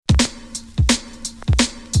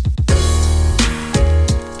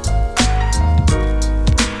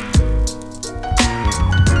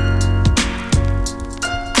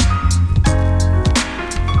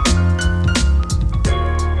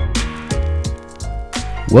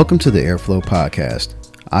Welcome to the Airflow Podcast.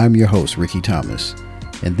 I'm your host, Ricky Thomas,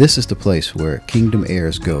 and this is the place where Kingdom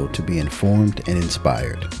heirs go to be informed and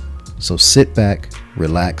inspired. So sit back,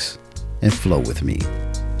 relax, and flow with me.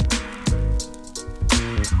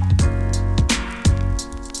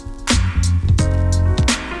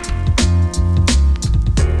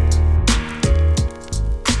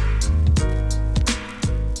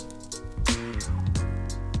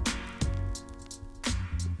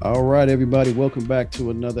 All right, everybody. Welcome back to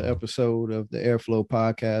another episode of the Airflow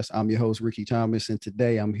Podcast. I'm your host, Ricky Thomas, and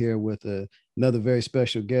today I'm here with another very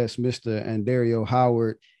special guest, Mr. Andario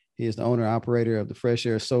Howard. He is the owner and operator of the Fresh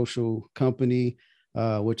Air Social Company,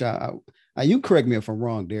 which you correct me if I'm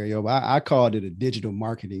wrong, Dario, but I called it a digital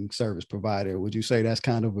marketing service provider. Would you say that's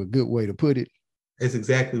kind of a good way to put it? It's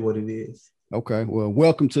exactly what it is. Okay. Well,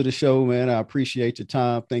 welcome to the show, man. I appreciate your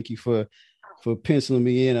time. Thank you for penciling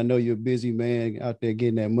me in. I know you're a busy man out there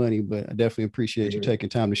getting that money, but I definitely appreciate you taking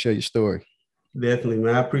time to share your story. Definitely,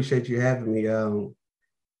 man. I appreciate you having me.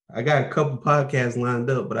 I got a couple podcasts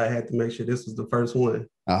lined up, but I had to make sure this was the first one.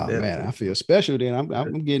 Oh definitely. Man, I feel special then.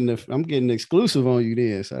 I'm getting exclusive on you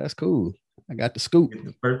then. So that's cool. I got the scoop.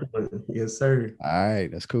 The first one. Yes, sir. All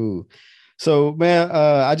right, that's cool. So, man,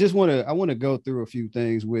 I want to go through a few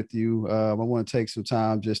things with you. I want to take some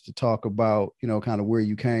time just to talk about, kind of where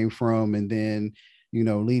you came from, and then,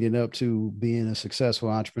 leading up to being a successful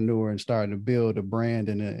entrepreneur and starting to build a brand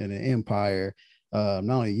and an empire. Not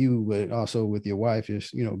only you, but also with your wife,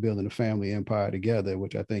 just, building a family empire together,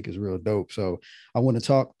 which I think is real dope. So I want to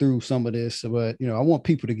talk through some of this, but, I want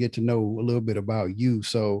people to get to know a little bit about you.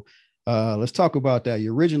 So let's talk about that.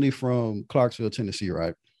 You're originally from Clarksville, Tennessee,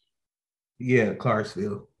 right? Yeah,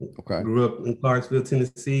 Clarksville. Okay. Grew up in Clarksville,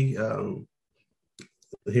 Tennessee,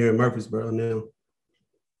 here in Murfreesboro now.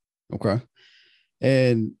 Okay.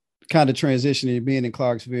 And kind of transitioning, being in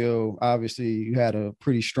Clarksville, obviously you had a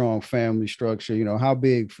pretty strong family structure. How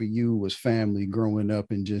big for you was family growing up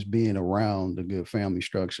and just being around a good family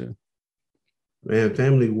structure? Man,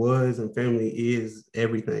 family was and family is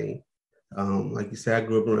everything. Like you said, I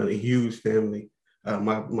grew up around a huge family.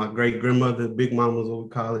 My great grandmother, Big Mama, was what we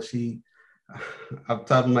call her. Off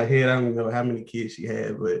the top of my head, I don't know how many kids she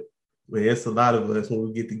had, but man, it's a lot of us. When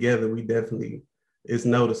we get together, it's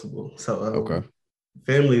noticeable. So okay.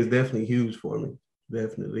 Family is definitely huge for me.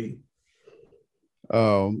 Definitely.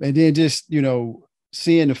 And then just,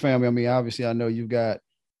 seeing the family, I mean, obviously I know you've got,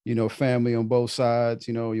 family on both sides,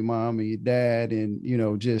 your mom and your dad,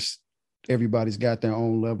 and, just everybody's got their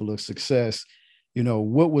own level of success.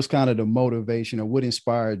 What was kind of the motivation, or what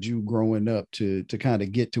inspired you growing up to kind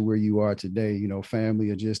of get to where you are today, family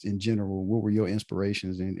or just in general? What were your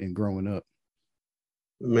inspirations in growing up?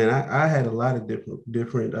 Man, I had a lot of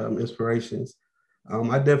different inspirations.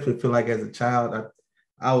 I definitely feel like as a child,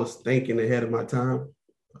 I was thinking ahead of my time.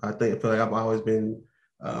 I feel like I've always been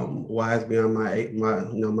wise beyond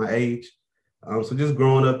my age. So just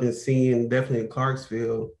growing up and seeing, definitely in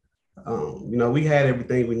Clarksville, we had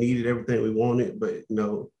everything we needed, everything we wanted, but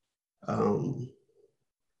I don't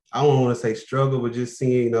want to say struggle, but just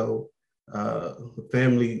seeing,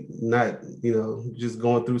 family not, just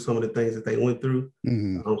going through some of the things that they went through.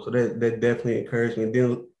 Mm-hmm. So that definitely encouraged me. And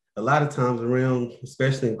then a lot of times around,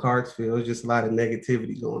 especially in Clarksville, there's just a lot of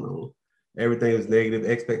negativity going on. Everything was negative.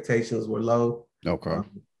 Expectations were low. Okay.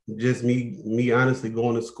 Just me honestly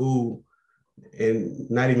going to school and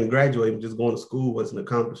not even graduating, just going to school was an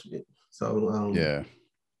accomplishment. So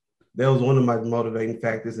that was one of my motivating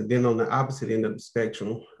factors. And then on the opposite end of the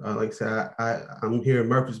spectrum, like I said, I'm here in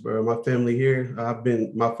Murfreesboro. My family here.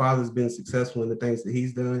 My father's been successful in the things that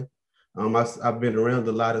he's done. I've been around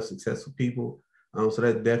a lot of successful people. So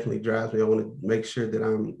that definitely drives me. I want to make sure that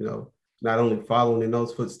I'm, not only following in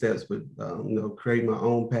those footsteps, but, creating my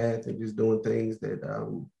own path and just doing things that,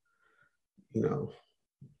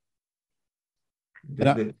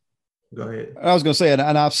 go ahead. I was going to say, and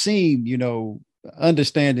I've seen,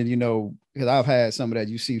 understanding, because I've had some of that,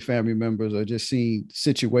 you see family members or just seen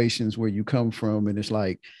situations where you come from and it's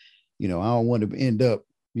like, I don't want to end up,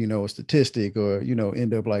 a statistic or,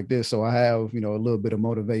 end up like this. So I have, a little bit of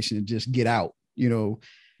motivation to just get out, And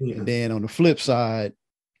then on the flip side,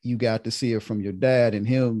 you got to see it from your dad and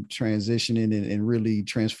him transitioning and really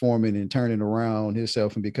transforming and turning around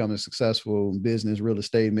himself and becoming successful in business, real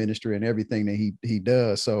estate, ministry, and everything that he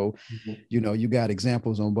does. So, you got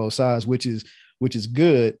examples on both sides, which is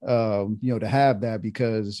good, to have that,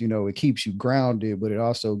 because, it keeps you grounded, but it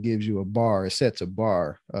also gives you a bar. It sets a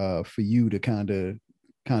bar for you to kind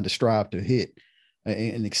of strive to hit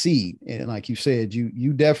and exceed. And like you said,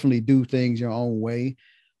 you definitely do things your own way.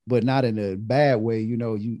 but not in a bad way. You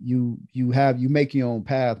know, you make your own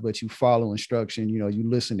path, but you follow instruction. You know, you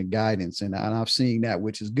listen to guidance, and I've seen that,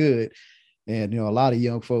 which is good. And, you know, a lot of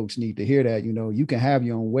young folks need to hear that. You know, you can have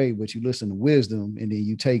your own way, but you listen to wisdom, and then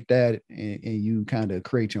you take that and you kind of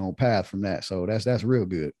create your own path from that. So that's real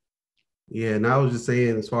good. Yeah, and I was just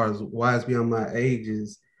saying, as far as wise beyond my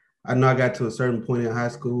ages, I know I got to a certain point in high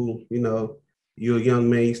school. You know, you're a young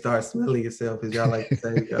man, you start smelling yourself, as y'all like to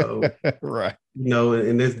say. Right. You know,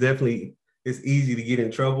 and it's easy to get in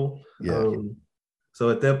trouble. Yeah. So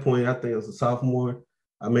at that point, I think as a sophomore,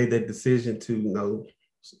 I made that decision to, you know,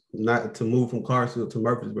 not to move from Clarksville to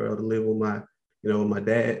Murfreesboro to live with my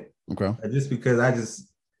dad. Okay. Just because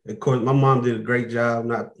of course, my mom did a great job,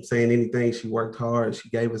 not saying anything. She worked hard. She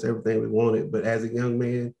gave us everything we wanted. But as a young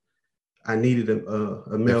man, I needed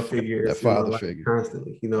a male figure that father figure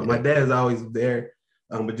constantly. You know, my dad is always there,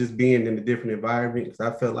 but just being in a different environment, because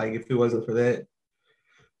I felt like if it wasn't for that,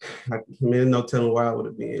 no telling where I would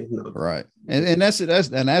have been. You know? Right. And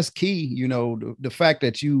that's key. You know, the fact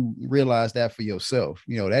that you realize that for yourself,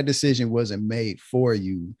 you know, that decision wasn't made for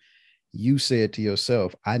you. You said to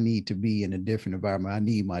yourself, I need to be in a different environment. I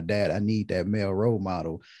need my dad. I need that male role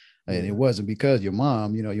model. And it wasn't because your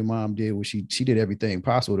mom, you know, your mom did what she did everything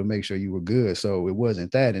possible to make sure you were good. So it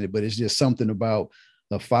wasn't that in it, but it's just something about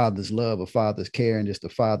the father's love, a father's care, and just the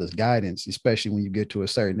father's guidance, especially when you get to a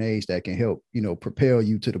certain age, that can help, you know, propel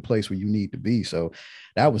you to the place where you need to be. So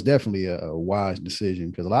that was definitely a wise decision,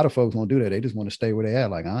 because a lot of folks won't do that. They just want to stay where they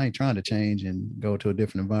at. Like, I ain't trying to change and go to a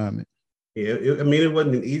different environment. Yeah, it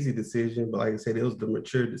wasn't an easy decision, but like I said, it was the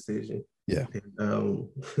mature decision. Yeah. And,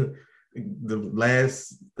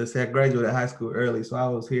 let's say I graduated high school early, so I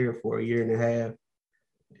was here for a year and a half,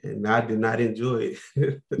 and I did not enjoy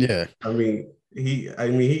it. Yeah. I mean,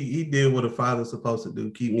 he did what a father's supposed to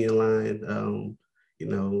do, keep me in line. You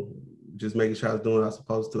know, just making sure I was doing what I was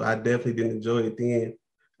supposed to. I definitely didn't enjoy it then,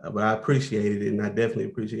 but I appreciated it, and I definitely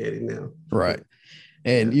appreciate it now. Right.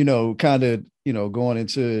 And, you know, kind of, you know, going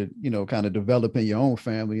into, you know, kind of developing your own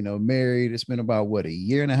family, you know, married, it's been about what, a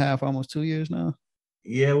year and a half, almost 2 years now?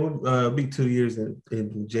 Yeah, we'll be 2 years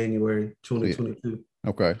in January 2022.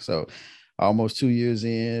 Okay. So almost 2 years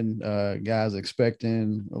in, guys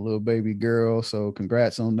expecting a little baby girl. So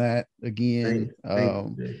congrats on that again.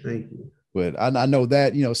 Thank you. But I know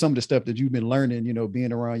that, you know, some of the stuff that you've been learning, you know,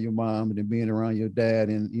 being around your mom and then being around your dad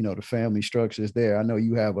and, you know, the family structures there. I know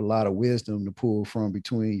you have a lot of wisdom to pull from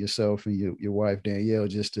between yourself and your wife, Danielle,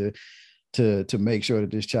 just to make sure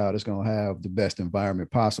that this child is going to have the best environment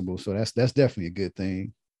possible. So that's definitely a good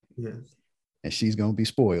thing. Yes. And she's going to be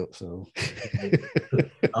spoiled. So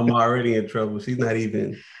I'm already in trouble. She's not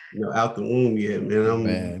even, you know, out the womb yet,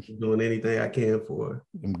 man. I'm doing anything I can for her.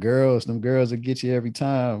 Them girls will get you every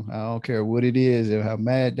time. I don't care what it is or how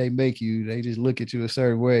mad they make you. They just look at you a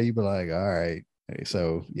certain way. You be like, all right.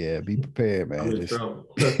 So yeah, be prepared, man. I'm in trouble.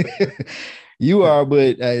 You are,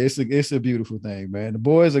 but hey, it's a beautiful thing, man. The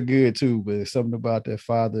boys are good too, but it's something about that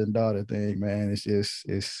father and daughter thing, man. It's just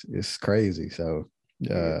it's crazy. So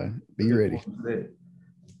be ready.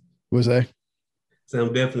 What's that? So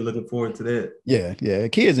I'm definitely looking forward to that. Yeah.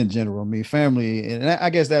 Kids in general. I mean, family, and I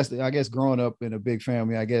guess growing up in a big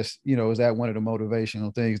family, I guess, you know, is that one of the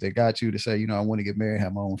motivational things that got you to say, you know, I want to get married,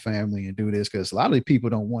 have my own family, and do this? Because a lot of people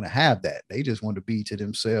don't want to have that. They just want to be to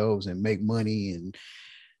themselves and make money and,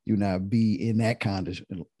 you know, be in that kind of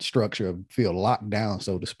structure, feel locked down,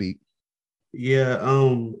 so to speak. Yeah.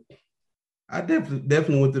 I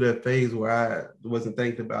definitely went through that phase where I wasn't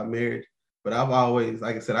thinking about marriage, but I've always,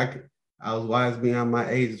 like I said, I was wise beyond my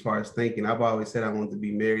age as far as thinking. I've always said I wanted to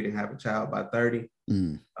be married and have a child by 30.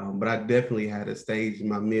 But I definitely had a stage in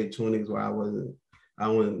my mid-20s where I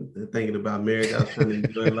wasn't thinking about marriage. I was trying to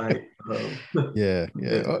enjoy life.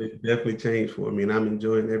 It definitely changed for me, and I'm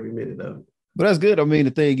enjoying every minute of it. But that's good. I mean,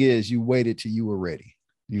 the thing is, you waited till you were ready,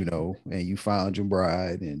 you know, and you found your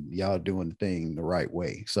bride and y'all doing the thing the right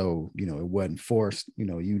way. So, you know, it wasn't forced. You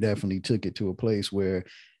know, you definitely took it to a place where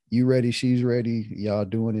you ready, she's ready, y'all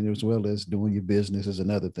doing it, as well as doing your business is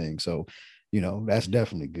another thing. So, you know, that's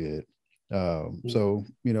definitely good. So,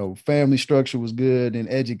 you know, family structure was good, and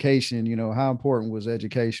education, you know, how important was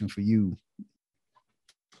education for you?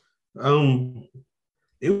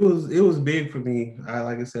 It was big for me.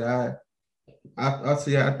 Like I said, I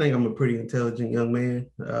think I'm a pretty intelligent young man.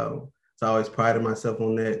 So I always prided myself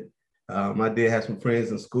on that. I did have some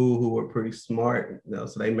friends in school who were pretty smart, you know,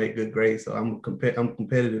 so they make good grades. So I'm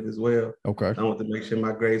competitive as well. Okay. I want to make sure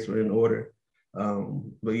my grades were in order.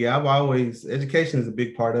 But yeah, education is a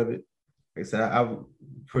big part of it. Like I said, I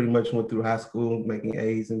pretty much went through high school making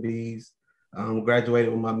A's and B's.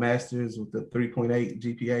 Graduated with my master's with a 3.8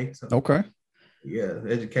 GPA. So. Okay. Yeah,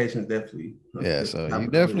 education is definitely. Yeah, so you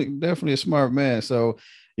definitely a smart man. So,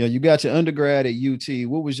 you got your undergrad at UT.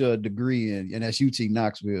 What was your degree in? And that's UT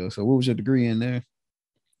Knoxville. So, what was your degree in there?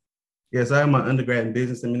 Yes, I have my undergrad in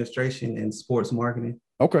business administration and sports marketing.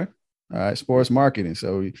 Okay, all right, sports marketing.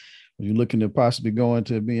 So, were you looking to possibly go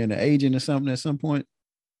into being an agent or something at some point?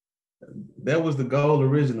 That was the goal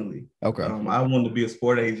originally. Okay, I wanted to be a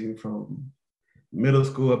sport agent from middle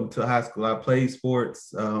school up until high school. I played sports,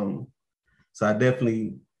 so I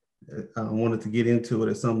definitely wanted to get into it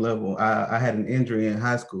at some level. I had an injury in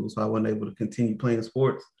high school, so I wasn't able to continue playing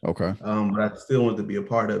sports. Okay. But I still wanted to be a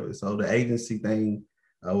part of it. So the agency thing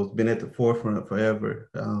was been at the forefront forever.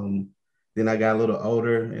 Then I got a little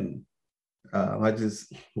older, and I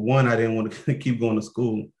didn't want to keep going to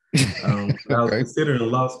school. Okay. I was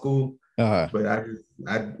considering law school, but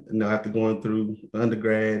after going through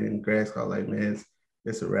undergrad and grad school, like, man,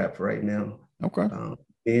 it's a wrap for right now. Okay.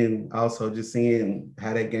 And also just seeing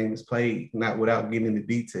how that game is played, not without getting into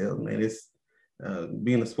detail, man. It's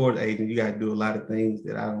being a sports agent, you got to do a lot of things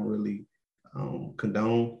that I don't really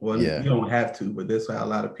condone. Well, you don't have to, but that's how a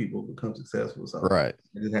lot of people become successful. So I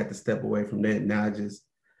just had to step away from that. Now I just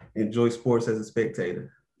enjoy sports as a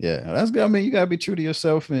spectator. Yeah, that's good. I mean, you gotta be true to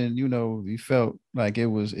yourself, and you felt like it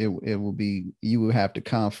would be, you would have to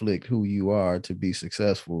conflict who you are to be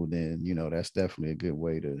successful. Then that's definitely a good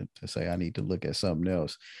way to say I need to look at something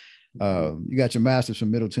else. You got your master's from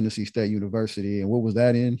Middle Tennessee State University, and what was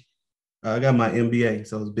that in? I got my MBA,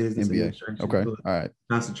 so it's business administration. Okay, all right.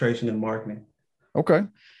 Concentration in marketing. Okay,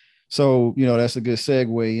 so that's a good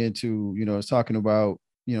segue into it's talking about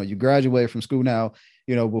you graduated from school. Now,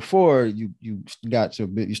 before you started your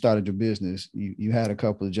business, you had a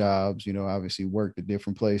couple of jobs, obviously worked at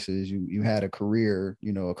different places. You had a career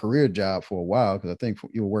job for a while, because I think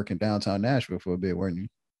you were working downtown Nashville for a bit, weren't you?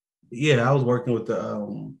 Yeah, I was working with it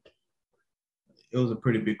was a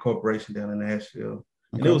pretty big corporation down in Nashville.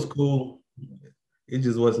 Okay. And it was cool. It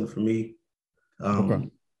just wasn't for me. Okay.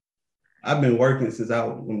 I've been working since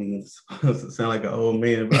sound like an old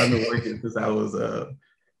man, but I've been working since I was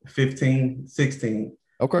 15, 16.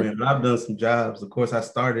 Okay. And I've done some jobs. Of course, I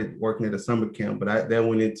started working at a summer camp, but I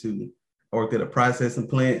worked at a processing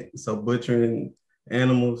plant. So butchering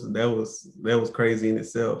animals, that was crazy in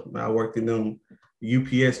itself. I worked in them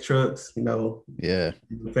UPS trucks,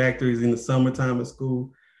 factories in the summertime at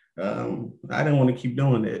school. I didn't want to keep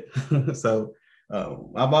doing that. So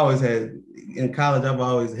I've always had, in college, I've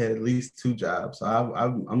always had at least 2 jobs. So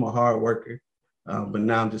I'm a hard worker. But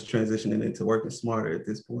now I'm just transitioning into working smarter at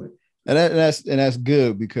this point. And that's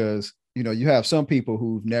good, because you have some people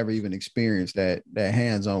who've never even experienced that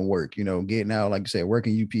hands-on work, getting out, like you said,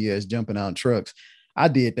 working UPS, jumping on trucks. I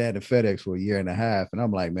did that at FedEx for a year and a half, and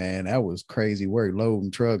I'm like, man, that was crazy work,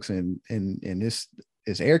 loading trucks, and it's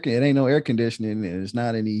it ain't no air conditioning, and it's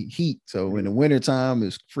not any heat. So in the wintertime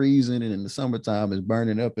it's freezing, and in the summertime it's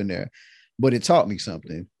burning up in there. But it taught me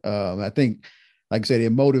something. I think, like I said,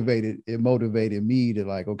 it motivated me to,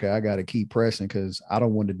 like, okay, I got to keep pressing, because I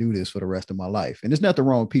don't want to do this for the rest of my life. And there's nothing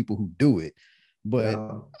wrong with people who do it, but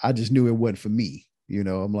I just knew it wasn't for me.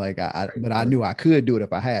 I'm like, but I knew I could do it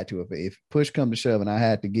if I had to. If push come to shove and I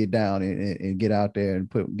had to get down and get out there and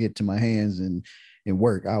get to my hands and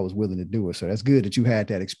work, I was willing to do it. So that's good that you had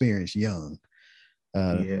that experience young,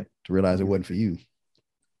 to realize it wasn't for you.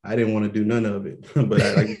 I didn't want to do none of it, but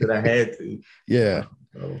like you said, I had to. Yeah.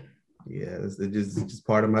 Yeah, it's just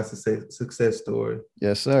part of my success story.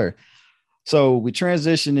 Yes, sir. So we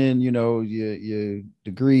transitioning, your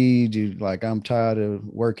degree, you like, I'm tired of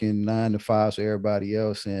working 9 to 5 for everybody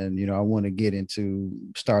else, and I want to get into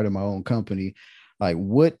starting my own company. Like,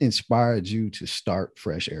 what inspired you to start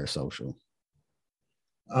Fresh Air Social?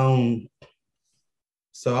 So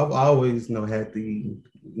I've always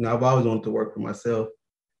I've always wanted to work for myself.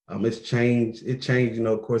 It's changed. It changed,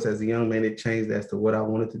 of course, as a young man, it changed as to what I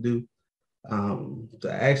wanted to do. So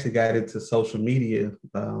I actually got into social media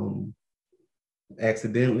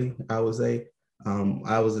accidentally, I would say.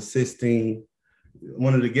 I was assisting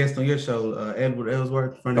one of the guests on your show, Edward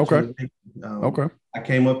Ellsworth. Okay. I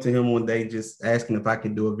came up to him one day just asking if I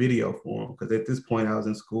could do a video for him, because at this point I was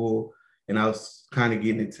in school and I was kind of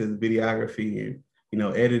getting into videography and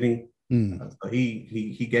editing. So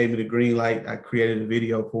he gave me the green light. I created a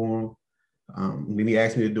video for him. And then he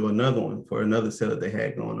asked me to do another one for another seller they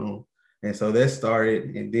had going on. And so that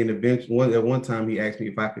started. And then eventually, at one time, he asked me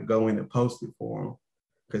if I could go in and post it for him,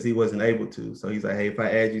 because he wasn't able to. So he's like, hey, if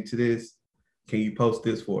I add you to this, can you post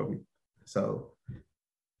this for me? So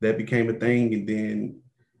that became a thing. And then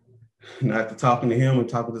after talking to him and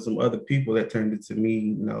talking to some other people, that turned into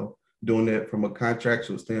me, doing that from a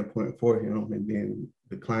contractual standpoint for him. And then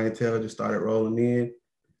the clientele just started rolling in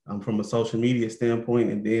from a social media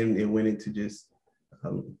standpoint. And then it went into just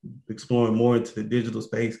exploring more into the digital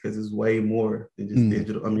space, because it's way more than just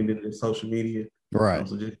digital. I mean, than social media. Right.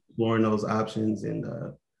 So just exploring those options, and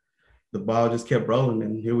the ball just kept rolling.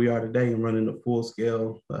 And here we are today and running a full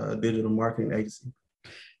scale digital marketing agency.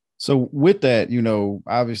 So with that, you know,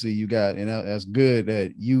 obviously you got, and that's good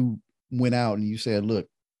that you went out and you said, look,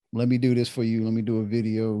 let me do this for you. Let me do a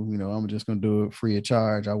video. You know, I'm just going to do it free of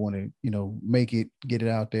charge. I want to, you know, make it, get it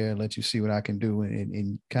out there, let you see what I can do,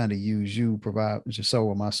 and kind of use you, provide just so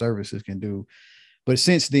what my services can do. But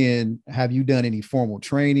since then, have you done any formal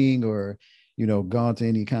training or, you know, gone to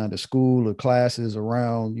any kind of school or classes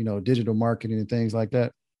around, you know, digital marketing and things like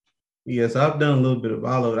that? Yes, I've done a little bit of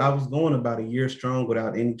all of it. I was going about a year strong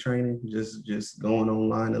without any training, just going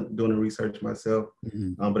online and doing the research myself.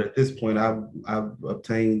 But at this point, I've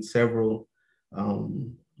obtained several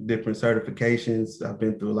different certifications. I've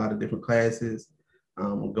been through a lot of different classes,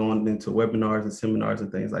 going into webinars and seminars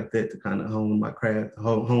and things like that to kind of hone my craft,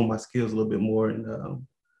 hone my skills a little bit more, and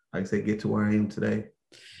like I said, get to where I am today.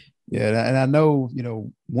 Yeah, and I know, you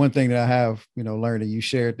know, one thing that I have, you know, learned, and you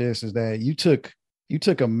shared this, is that you took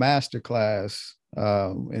a master class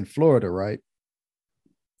in Florida, right?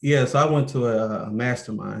 Yeah, so I went to a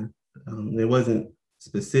mastermind. It wasn't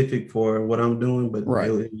specific for what I'm doing, but right.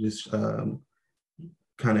 It was just kind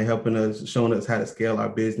of helping us, showing us how to scale our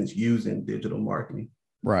business using digital marketing.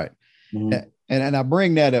 Right. And I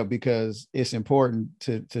bring that up because it's important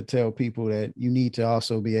to tell people that you need to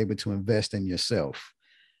also be able to invest in yourself.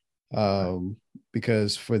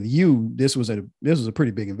 Because for you, this was a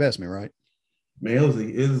pretty big investment, right? Man,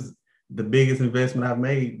 it was the biggest investment I've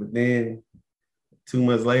made, but then 2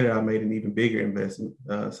 months later, I made an even bigger investment.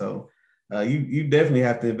 So you definitely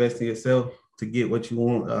have to invest in yourself to get what you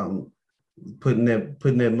want. Putting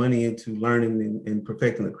that money into learning and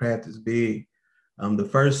perfecting the craft is big. The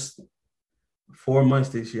first 4 months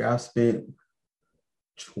this year, I spent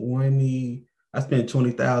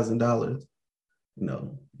 $20,000. You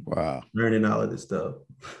know, wow, learning all of this stuff.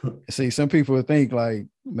 See, some people would think like,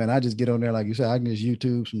 man, I just get on there, like you said, I can just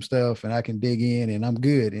YouTube some stuff and I can dig in and I'm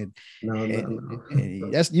good. And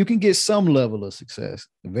and that's, you can get some level of success,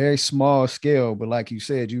 a very small scale, but like you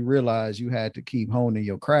said, you realize you had to keep honing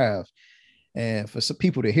your craft. And for some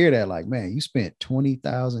people to hear that, like, man, you spent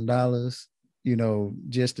 $20,000, you know,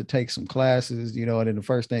 just to take some classes, you know, and then the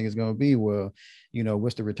first thing is going to be, well, you know,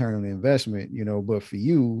 what's the return on the investment, you know, but for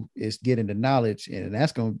you, it's getting the knowledge, and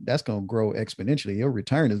that's going to grow exponentially. Your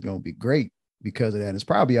return is going to be great because of that. It's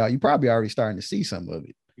probably, you probably already starting to see some of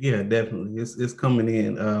it. Yeah, definitely. It's coming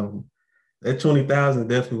in. That 20,000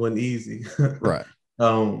 definitely wasn't easy. Right.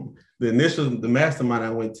 The mastermind I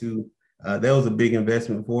went to, that was a big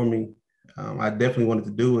investment for me. I definitely wanted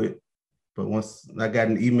to do it. But once I got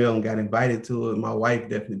an email and got invited to it, my wife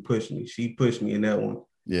definitely pushed me. She pushed me in that one.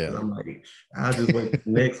 Yeah. I'm like, I'll just wait for the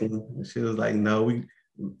next one. And she was like, no,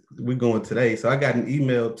 we're going today. So I got an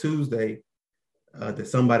email Tuesday that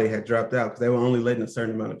somebody had dropped out because they were only letting a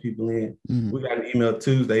certain amount of people in. Mm-hmm. We got an email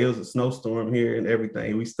Tuesday. It was a snowstorm here and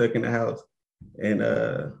everything. We stuck in the house. And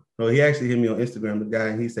he actually hit me on Instagram, the guy,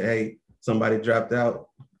 and he said, hey, somebody dropped out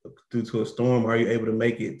due to a storm. Are you able to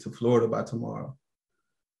make it to Florida by tomorrow?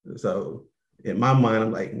 So in my mind,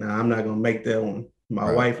 I'm like, nah, I'm not going to make that one.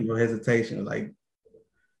 My wife, no hesitation, like,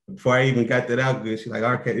 before I even got that out good, she's like,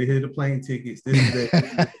 okay, here's the plane tickets. This is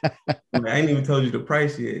that. I ain't even told you the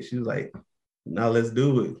price yet. She was like, no, let's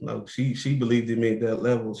do it. No, she believed in me at that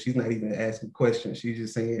level. She's not even asking questions. She's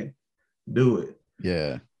just saying, do it.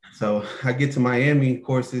 Yeah. So I get to Miami. Of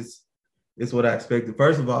course, it's what I expected.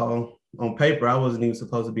 First of all, on paper, I wasn't even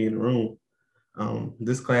supposed to be in the room.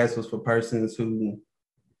 This class was for persons who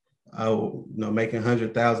making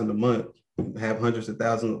 $100,000 a month, have hundreds of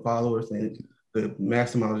thousands of followers, and the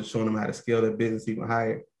mastermind was just showing them how to scale their business even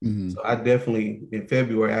higher. Mm-hmm. So I definitely, in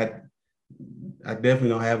February, I definitely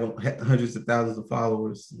don't have hundreds of thousands of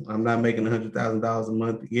followers. I'm not making $100,000 a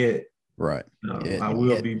month yet. Right. I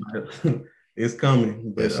will be, but it's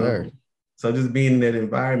coming. But, yes, sir. So just being in that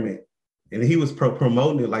environment, and he was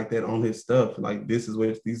promoting it like that on his stuff. Like, these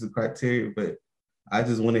are criteria, but I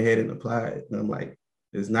just went ahead and applied. And I'm like,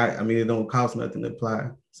 it's not, I mean, it don't cost nothing to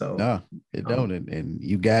apply. So no, it don't. And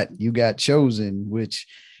you got chosen, which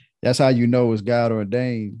that's how you know it's God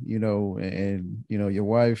ordained, you know, and you know, your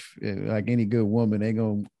wife, like any good woman, they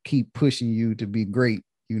gonna keep pushing you to be great,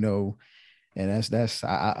 you know. And that's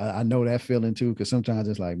I know that feeling too, because sometimes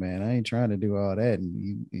it's like, man, I ain't trying to do all that.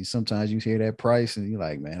 And you sometimes you hear that price and you're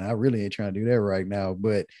like, man, I really ain't trying to do that right now.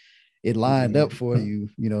 But it lined up for you,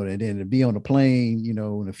 and then to be on the plane,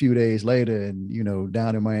 and a few days later and,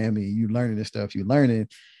 down in Miami, you learning the stuff you learning,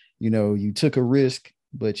 you took a risk,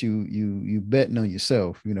 but you betting on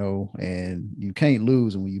yourself, and you can't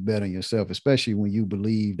lose when you bet on yourself, especially when you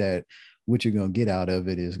believe that what you're going to get out of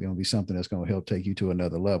it is going to be something that's going to help take you to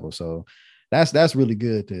another level. So that's really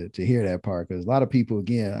good to hear that part. Because a lot of people,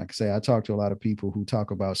 again, like I say, I talk to a lot of people who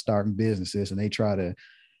talk about starting businesses and they try to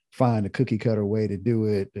find a cookie cutter way to do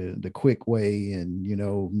it, the quick way, and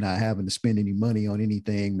not having to spend any money on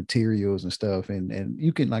anything, materials and stuff. And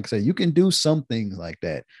you can, like I say, you can do some things like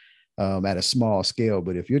that at a small scale.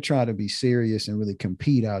 But if you're trying to be serious and really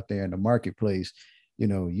compete out there in the marketplace,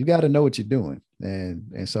 you got to know what you're doing.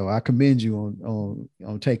 And so I commend you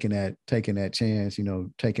on taking that chance,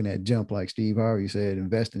 taking that jump, like Steve Harvey said,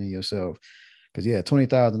 investing in yourself. Because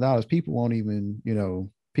 $20,000, people won't even,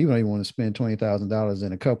 people don't even want to spend $20,000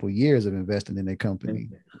 in a couple of years of investing in their company,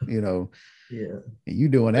 Yeah. And you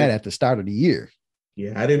doing that at the start of the year.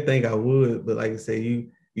 Yeah, I didn't think I would, but like I said,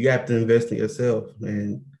 you have to invest in yourself,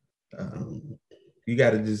 and you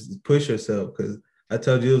got to just push yourself. Because I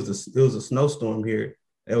told you it was a snowstorm here.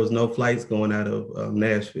 There was no flights going out of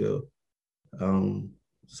Nashville,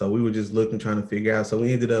 so we were just trying to figure out. So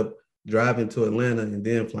we ended up driving to Atlanta and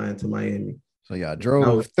then flying to Miami. So y'all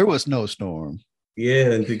drove through a snowstorm.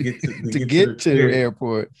 Yeah, and to get to the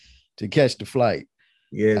airport to catch the flight.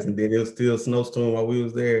 Yes, and then it was still a snowstorm while we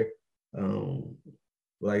was there.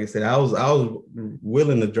 Like I said, I was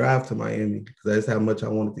willing to drive to Miami because that's how much I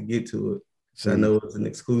wanted to get to it. So I know it was an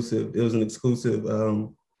exclusive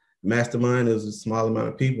mastermind. It was a small amount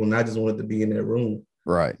of people, and I just wanted to be in that room.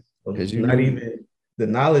 Right. Because even the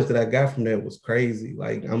knowledge that I got from that was crazy.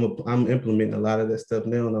 Like I'm implementing a lot of that stuff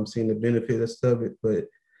now, and I'm seeing the benefits of it. But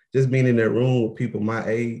just being in that room with people my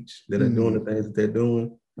age that are doing the things that they're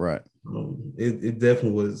doing, right? It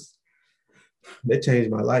definitely was. That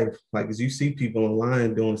changed my life. Like, as you see people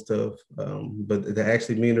online doing stuff, but to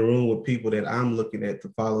actually be in the room with people that I'm looking at to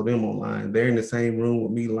follow them online, they're in the same room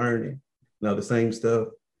with me learning, the same stuff.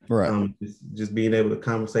 Right. Just being able to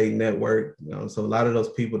conversate, network. So a lot of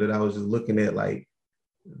those people that I was just looking at, like,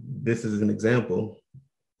 this is an example.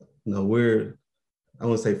 We're, I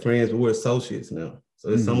wouldn't say friends, but we're associates now. So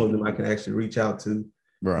there's some of them I can actually reach out to.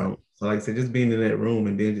 Right. So like I said, just being in that room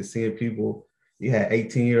and then just seeing people. You had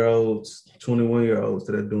 18-year-olds, 21-year-olds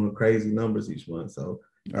that are doing crazy numbers each month. So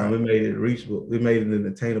it made it reachable. It made it an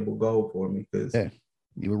attainable goal for me because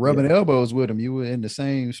you were rubbing elbows with them. You were in the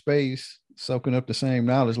same space, soaking up the same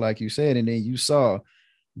knowledge, like you said, and then you saw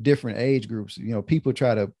different age groups. People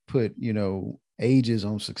try to put ages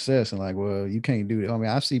on success and like, well, you can't do that. I mean,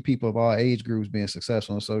 I see people of all age groups being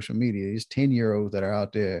successful on social media. It's 10-year-olds that are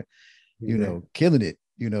out there, killing it.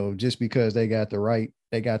 Just because they got the right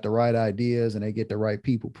ideas and they get the right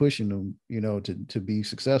people pushing them, to be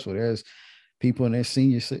successful. There's people in their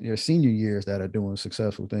senior years that are doing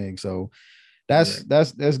successful things. So that's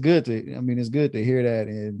good it's good to hear that.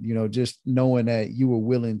 And, just knowing that you were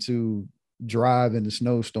willing to drive in the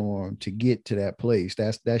snowstorm to get to that place,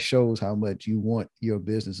 that shows how much you want your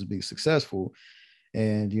business to be successful.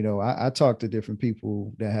 And, I talk to different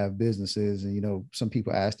people that have businesses and, some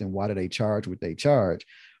people ask them, why do they charge what they charge?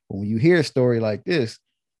 But when you hear a story like this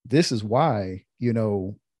is why,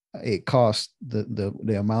 it costs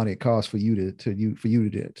the amount it costs for you to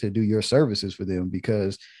do your services for them,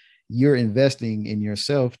 because you're investing in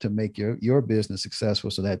yourself to make your business successful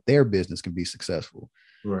so that their business can be successful.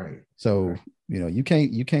 Right. So, you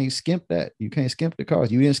can't skimp that. You can't skimp the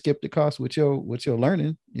cost. You didn't skip the cost with your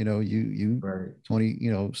learning. You right.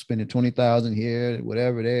 20, spending 20,000 here,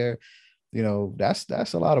 whatever there,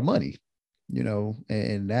 that's a lot of money,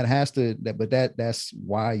 and that has to, that's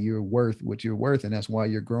why you're worth what you're worth. And that's why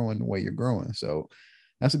you're growing the way you're growing. So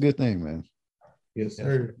that's a good thing, man. Yes,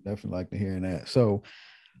 sir. Definitely like to hearing that. So,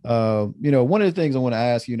 one of the things I want to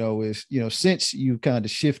ask, is, since you kind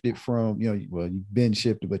of shifted from, you've been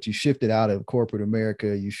shifted, but you shifted out of corporate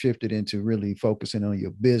America, you shifted into really focusing on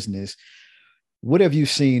your business. What have you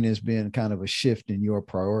seen has been kind of a shift in your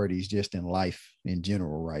priorities just in life in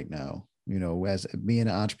general right now, as being an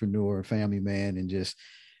entrepreneur, family man, and just,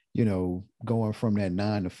 going from that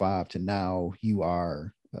 9 to 5 to now you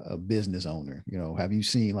are a business owner? Have you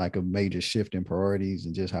seen like a major shift in priorities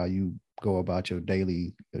and just how you go about your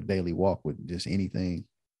daily walk with just anything?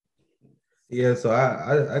 Yeah, so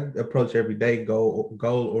I approach every day goal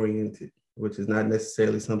oriented, which is not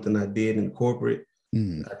necessarily something I did in corporate. I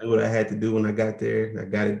knew what I had to do when I got there. I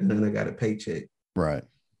got it done. I got a paycheck. Right.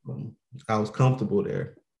 I was comfortable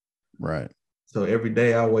there. Right. So every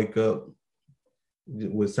day I wake up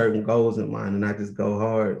with certain goals in mind, and I just go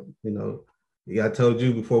hard. Yeah, I told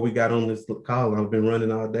you before we got on this call, I've been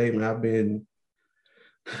running all day, man. I've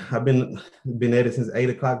been at it since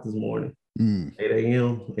 8 o'clock this morning, 8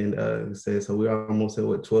 a.m. And said so we're almost at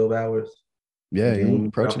what 12 hours. Yeah, and then you when we get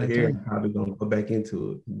approaching off it. here, I'm probably gonna go back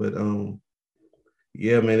into it. But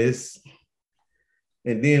yeah, man,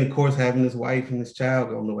 and then of course having this wife and this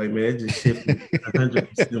child on the way, man, it just shifted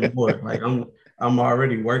 100% more. Like I'm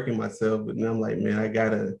already working myself, but now I'm like, man, I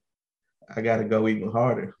gotta go even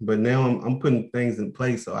harder. But now I'm putting things in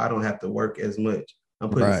place so I don't have to work as much. I'm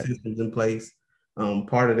putting systems in place.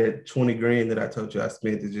 Part of that 20 grand that I told you I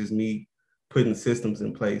spent is just me putting systems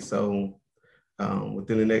in place. So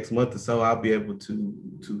within the next month or so, I'll be able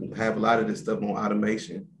to have a lot of this stuff on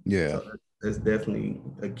automation. Yeah. So that's definitely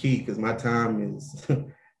a key because my time is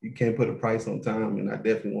you can't put a price on time, and I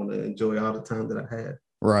definitely want to enjoy all the time that I have.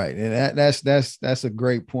 Right. And that's a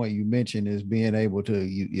great point you mentioned, is being able to,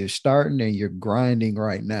 you're starting and you're grinding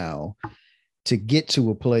right now to get to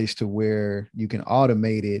a place to where you can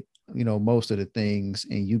automate it, most of the things,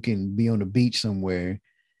 and you can be on the beach somewhere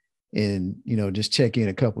and, just check in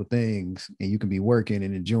a couple of things, and you can be working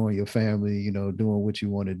and enjoying your family, doing what you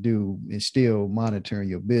want to do and still monitoring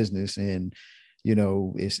your business. And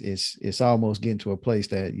it's almost getting to a place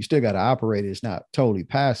that you still got to operate. It's not totally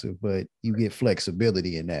passive, but you get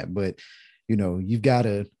flexibility in that. But you've got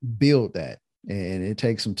to build that, and it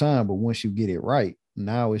takes some time. But once you get it right,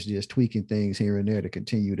 now it's just tweaking things here and there to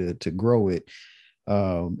continue to grow it.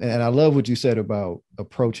 And I love what you said about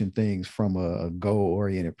approaching things from a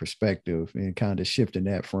goal-oriented perspective and kind of shifting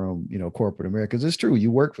that from corporate America. Because it's true, you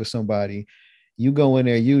work for somebody. You go in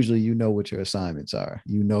there, usually what your assignments are,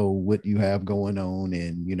 what you have going on,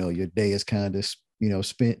 and your day is kind of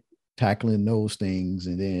spent tackling those things.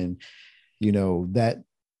 And then that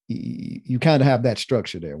you kind of have that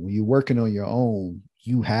structure there. When you're working on your own,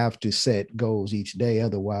 you have to set goals each day,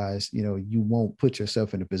 otherwise you won't put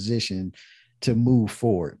yourself in a position to move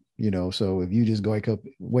forward. So if you just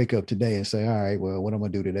wake up today and say, all right, well, what I'm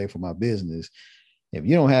gonna do today for my business, if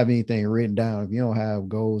you don't have anything written down, if you don't have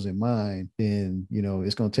goals in mind, then,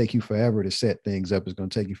 it's going to take you forever to set things up. It's going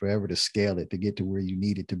to take you forever to scale it, to get to where you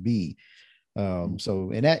need it to be.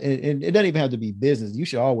 So, and it doesn't even have to be business. You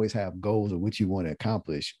should always have goals of what you want to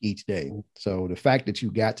accomplish each day. So the fact that you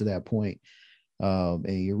got to that point,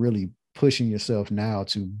 and you're really pushing yourself now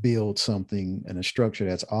to build something and a structure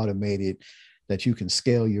that's automated, that you can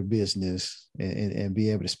scale your business and be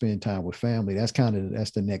able to spend time with family. That's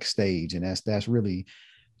the next stage. And that's really,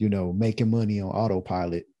 making money on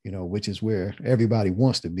autopilot, which is where everybody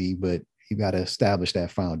wants to be, but you got to establish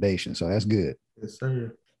that foundation. So that's good. Yes,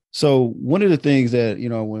 sir. So one of the things that,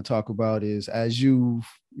 I want to talk about is, as you've,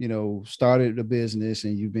 started the business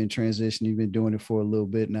and you've been transitioning, you've been doing it for a little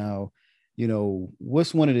bit now,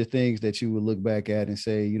 what's one of the things that you would look back at and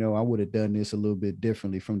say, I would have done this a little bit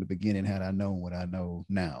differently from the beginning had I known what I know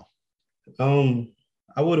now?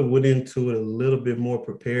 I would have went into it a little bit more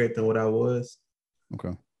prepared than what I was.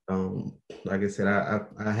 Okay. Like I said,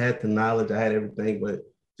 I had the knowledge, I had everything, but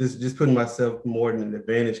just putting myself more in an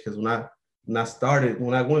advantage, because when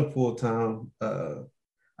I went full time,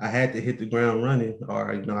 I had to hit the ground running,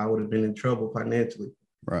 or I would have been in trouble financially.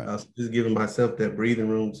 Right. Just giving myself that breathing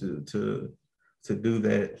room to do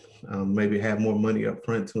that. Maybe have more money up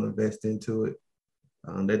front to invest into it.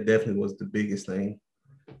 That definitely was the biggest thing.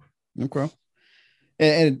 Okay.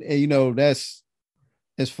 And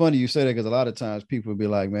it's funny you say that, because a lot of times people will be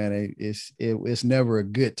like, man, it's never a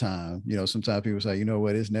good time. Sometimes people say,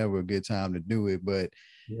 it's never a good time to do it. But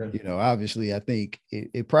obviously, I think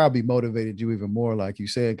it probably motivated you even more, like you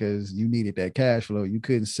said, because you needed that cash flow. You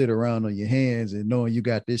couldn't sit around on your hands and knowing you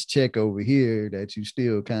got this check over here that you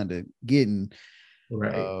still kind of getting,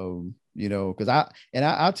 right? Because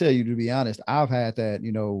I'll tell you, to be honest, I've had that,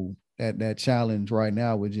 that challenge right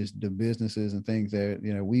now with just the businesses and things that,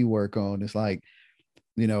 we work on. It's like,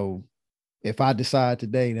 if I decide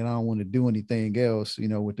today that I don't want to do anything else,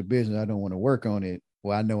 with the business, I don't want to work on it.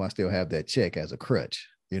 Well, I know I still have that check as a crutch.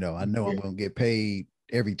 I know I'm going to get paid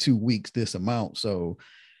every 2 weeks this amount. So,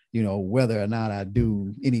 whether or not I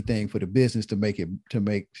do anything for the business to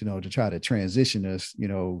try to transition us,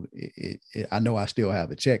 I know I still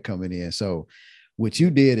have a check coming in. So what you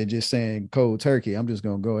did and just saying cold turkey, I'm just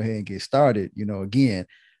going to go ahead and get started, again,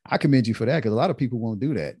 I commend you for that, because a lot of people won't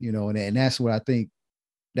do that, and that's what I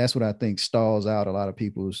think stalls out a lot of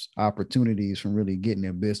people's opportunities from really getting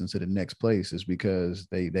their business to the next place, is because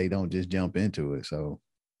they don't just jump into it. So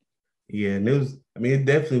yeah, and it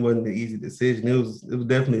definitely wasn't an easy decision. It was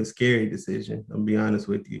definitely a scary decision, I'll be honest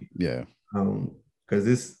with you. Yeah. Because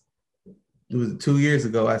it was 2 years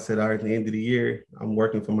ago, I said, all right, at the end of the year, I'm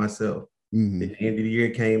working for myself. Mm-hmm. At the end of the year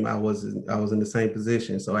came, I was in the same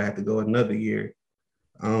position, so I had to go another year.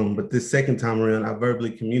 But this second time around, I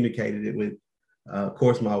verbally communicated it with, of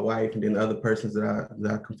course, my wife, and then other persons that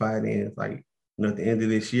I confide in. It's like, at the end of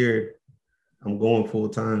this year, I'm going full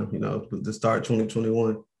time. To start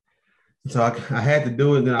 2021. So I had to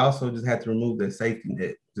do it. Then I also just had to remove that safety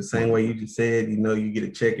net. The same way you just said, you get a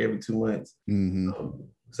check every 2 months. Mm-hmm.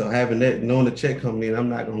 So having that, knowing the check coming in, I'm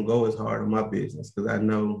not gonna go as hard on my business because I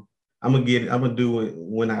know I'm gonna do it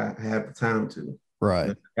when I have the time to.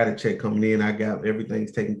 Right. I got a check coming in. I got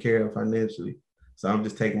everything's taken care of financially. So I'm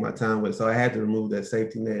just taking my time with it. So I had to remove that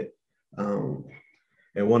safety net.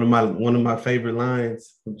 And one of my favorite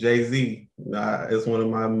lines from Jay-Z, it's one of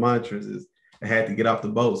my mantras, is I had to get off the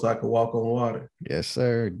boat so I could walk on water. Yes,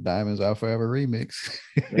 sir. Diamonds Are Forever remix.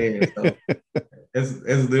 Man, so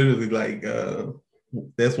it's literally like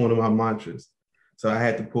that's one of my mantras. So I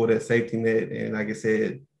had to pull that safety net, and like I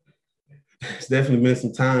said, it's definitely been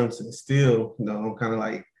some times, and still, I'm kind of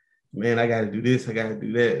like, man, I got to do this, I got to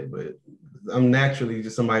do that, but I'm naturally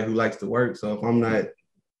just somebody who likes to work. So if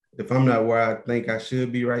I'm not where I think I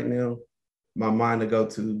should be right now, my mind to go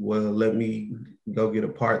to, well, let me go get a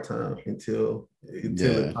part-time until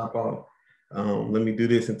it pop off. Let me do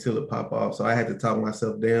this until it pop off. So I had to talk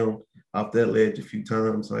myself down off that ledge a few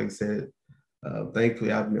times. Like I said,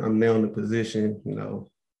 thankfully I'm now in a position,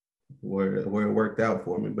 where it worked out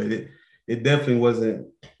for me. But it definitely wasn't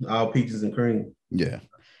all peaches and cream. Yeah.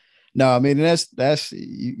 No, I mean, that's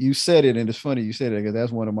you said it, and it's funny you said it because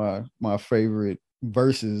that's one of my favorite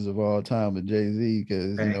verses of all time with Jay-Z,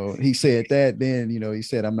 because he said that, then he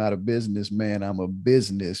said, I'm not a businessman, I'm a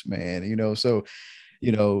businessman, so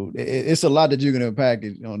it's a lot that you're gonna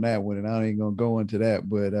package on that one, and I ain't gonna go into that,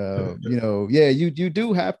 but you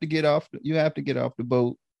do have to get off the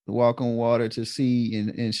boat, walk on water, to see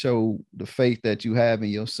and show the faith that you have in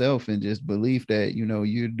yourself, and just belief that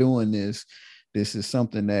you're doing this. This is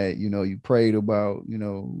something that, you prayed about,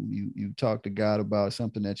 you talked to God about,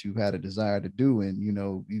 something that you had a desire to do, and,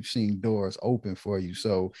 you've seen doors open for you.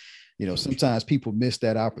 So, sometimes people miss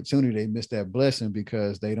that opportunity. They miss that blessing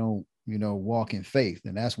because they don't, walk in faith.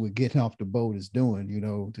 And that's what getting off the boat is doing,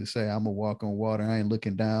 to say, I'm gonna walk on water. I ain't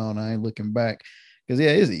looking down. I ain't looking back. Because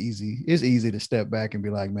it's easy to step back and be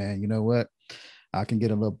like, man, you know what? I can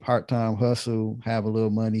get a little part-time hustle, have a little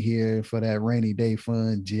money here for that rainy day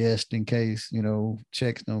fund, just in case,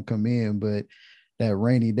 checks don't come in. But that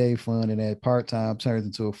rainy day fund and that part-time turns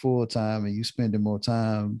into a full-time, and you spending more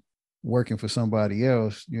time working for somebody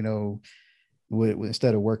else,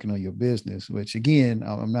 instead of working on your business, which again,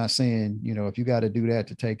 I'm not saying, if you got to do that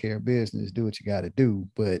to take care of business, do what you got to do.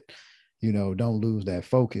 But don't lose that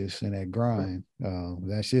focus and that grind.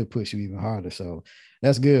 That should push you even harder. So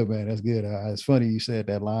that's good, man. That's good. It's funny you said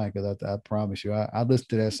that line, because I promise you, I listen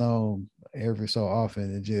to that song every so often,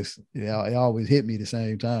 and just it always hit me the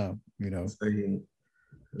same time.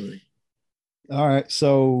 All right.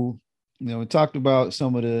 So we talked about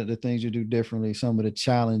some of the things you do differently, some of the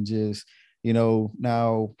challenges.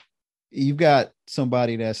 Now you've got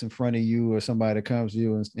somebody that's in front of you, or somebody that comes to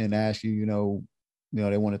you and asks you,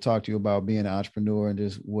 they want to talk to you about being an entrepreneur and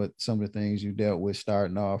just what some of the things you dealt with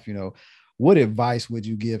starting off. What advice would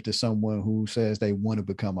you give to someone who says they want to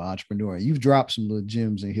become an entrepreneur? You've dropped some little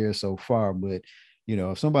gems in here so far, but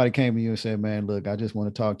if somebody came to you and said, man, look, I just want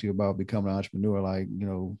to talk to you about becoming an entrepreneur, like,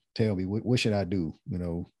 tell me, what should I do?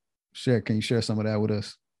 Can you share some of that with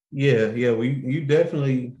us? Yeah. Well, you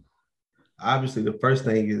definitely, obviously the first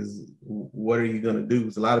thing is, what are you going to do?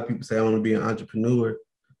 Because a lot of people say, I want to be an entrepreneur,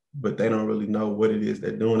 but they don't really know what it is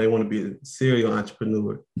they're doing. They want to be a serial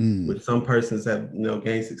entrepreneur, but some persons have,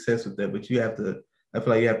 gained success with that, but I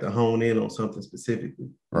feel like you have to hone in on something specifically.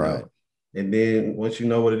 Right. And then once you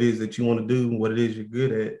know what it is that you want to do, what it is you're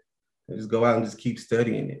good at, and just go out and just keep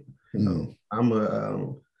studying it.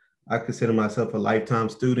 I consider myself a lifetime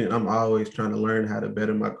student. I'm always trying to learn how to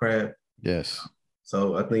better my craft. Yes.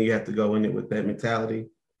 So I think you have to go in it with that mentality.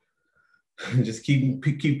 Just keep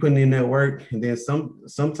putting in that work, and then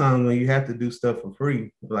sometimes when you have to do stuff for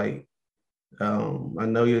free, like I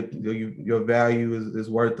know your value is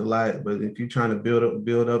worth a lot, but if you're trying to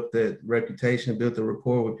build up that reputation, build the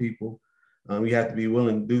rapport with people, you have to be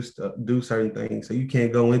willing to do certain things. So you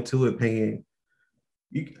can't go into it paying.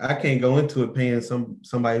 I can't go into it paying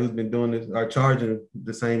somebody who's been doing this, or charging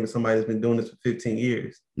the same as somebody that's been doing this for 15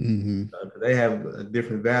 years. Mm-hmm. They have a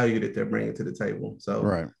different value that they're bringing to the table. So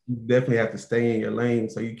right. You definitely have to stay in your lane.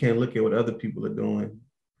 So you can't look at what other people are doing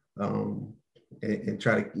and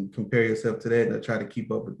try to compare yourself to that and try to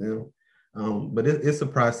keep up with them. But it's a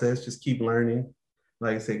process. Just keep learning.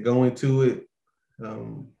 Like I said, go into it.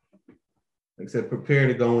 like I said, prepare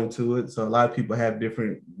to go into it. So a lot of people have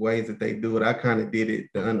different ways that they do it. I kind of did it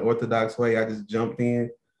the unorthodox way. I just jumped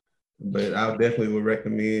in, but I definitely would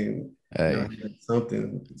recommend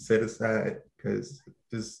something set aside, because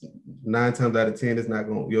just 9 times out of 10, it's not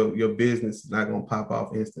going your business is not going to pop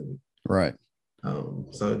off instantly. Right.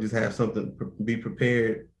 So just have something, be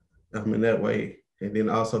prepared in that way, and then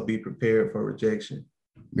also be prepared for rejection.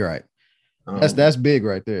 Right. That's big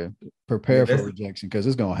right there. Prepare for rejection, because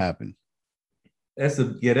it's gonna happen. That's a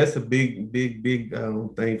big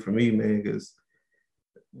thing for me, man. Because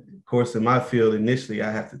of course, in my field, initially,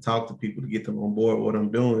 I have to talk to people to get them on board with what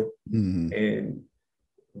I'm doing. Mm-hmm. And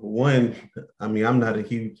one, I mean, I'm not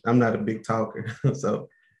a big talker, so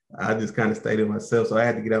I just kind of stayed to myself. So I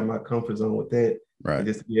had to get out of my comfort zone with that, right? And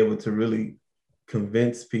just to be able to really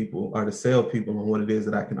convince people or to sell people on what it is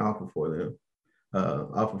that I can offer for them,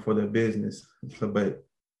 offer for their business. So, but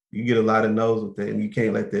you get a lot of no's with that, and you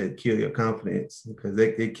can't let that kill your confidence, because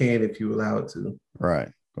it can if you allow it to. Right.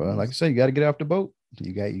 Well, like I said, you got to get off the boat.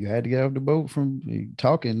 You had to get off the boat from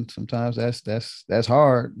talking. Sometimes that's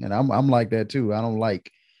hard, and I'm like that too. I don't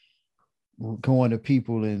like going to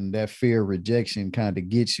people, and that fear of rejection kind of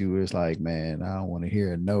gets you. It's like, man, I don't want to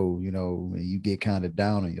hear a no, and you get kind of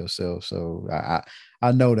down on yourself. So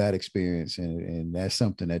I know that experience, and that's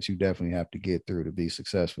something that you definitely have to get through to be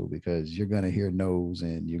successful, because you're going to hear no's,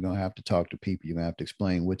 and you're going to have to talk to people. You're going to have to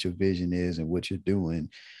explain what your vision is and what you're doing.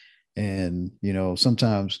 And,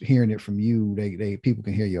 sometimes hearing it from you, people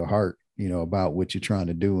can hear your heart, about what you're trying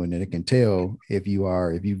to do. And then it can tell if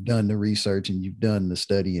you've done the research and you've done the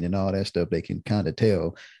studying and all that stuff. They can kind of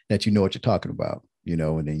tell that you know what you're talking about,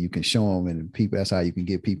 and then you can show them, and people, that's how you can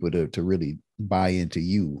get people to really buy into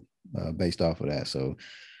you based off of that. So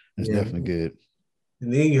it's definitely good.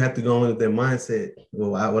 And then you have to go in with that mindset.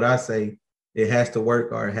 Well, what I say, it has to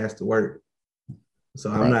work, or it has to work.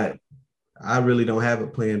 So I really don't have a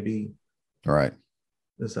plan B. Right.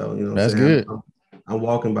 So, that's good. I'm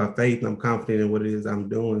walking by faith, and I'm confident in what it is I'm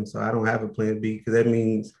doing. So I don't have a plan B, because that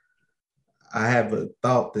means I have a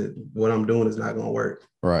thought that what I'm doing is not going to work.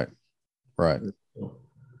 Right.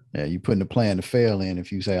 Yeah, you putting a plan to fail in.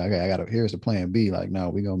 If you say, okay, here's the plan B, like, no,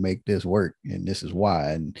 we're going to make this work, and this is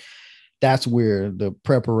why. And that's where the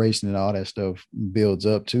preparation and all that stuff builds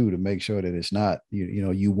up to make sure that it's not,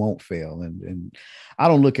 you won't fail. And I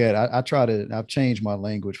don't look at, I've changed my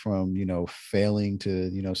language from, failing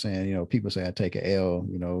to, saying, people say I take an L,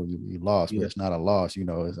 you lost, but it's not a loss,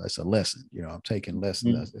 it's a lesson, I'm taking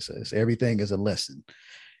lessons. Mm-hmm. It's everything is a lesson,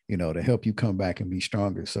 to help you come back and be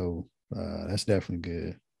stronger. So that's definitely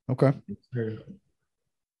good. Okay. Sure.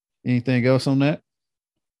 Anything else on that?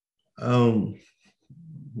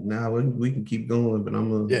 Now we can keep going, but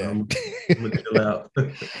I'm gonna chill out.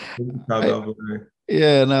 Talk over there.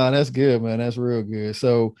 Yeah, no, that's good, man. That's real good.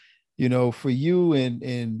 So, for you and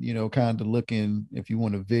kind of looking, if you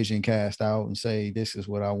want to vision cast out and say, this is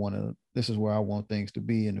where I want things to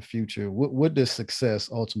be in the future. What does success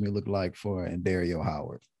ultimately look like for Dario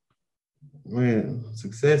Howard? Man,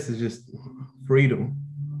 success is just freedom.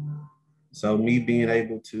 So me being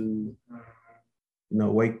able to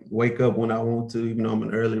wake up when I want to, even though I'm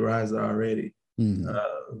an early riser already. Mm-hmm.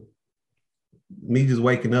 Me just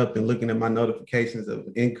waking up and looking at my notifications of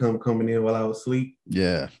income coming in while I was asleep.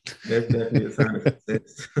 Yeah. That's definitely a sign of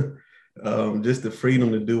success. Just the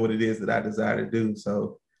freedom to do what it is that I desire to do.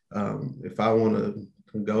 So if I want to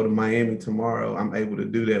go to Miami tomorrow, I'm able to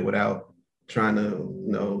do that without trying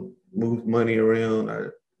to, move money around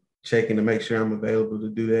or checking to make sure I'm available to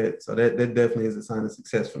do that. So that definitely is a sign of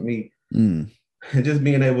success for me. Mm. And just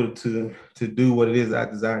being able to do what it is I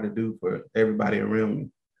desire to do for everybody around me.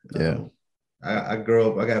 Yeah. I've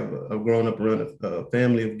grown up around a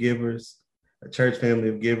family of givers, a church family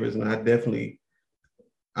of givers. And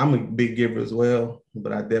I'm a big giver as well,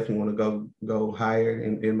 but I definitely want to go higher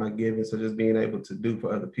in my giving. So just being able to do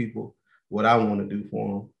for other people what I want to do for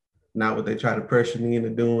them, not what they try to pressure me into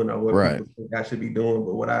doing or what people think I should be doing,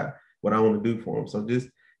 but what I want to do for them. So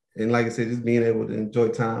and like I said, just being able to enjoy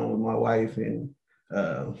time with my wife and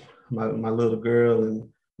my little girl and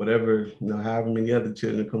whatever, however many other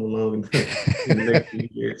children come along in the next few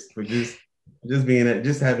years, but just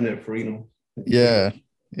having that freedom. Yeah.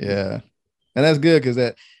 And that's good, because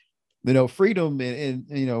that, freedom and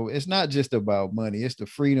it's not just about money. It's the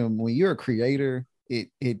freedom. When you're a creator,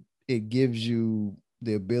 it gives you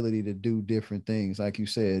the ability to do different things, like you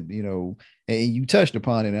said, and you touched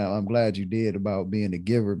upon it. I'm glad you did, about being a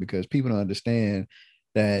giver, because people don't understand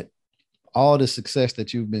that all the success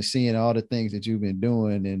that you've been seeing, all the things that you've been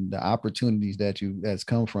doing, and the opportunities that's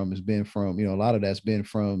come from has been from, a lot of that's been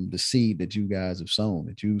from the seed that you guys have sown,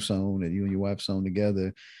 that you and your wife sown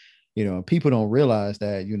together. you know, people don't realize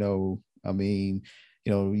that, you know, I mean,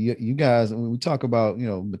 you know, you guys, when we talk about, you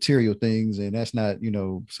know, material things, and that's not, you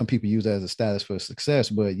know, some people use that as a status for success,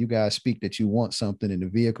 but you guys speak that you want something, in the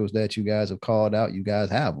vehicles that you guys have called out, you guys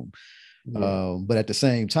have them. Yeah. But at the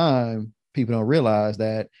same time, people don't realize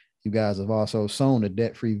that you guys have also sold a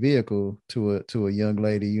debt-free vehicle to a young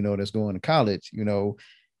lady, you know, that's going to college. You know,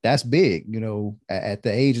 that's big, you know, at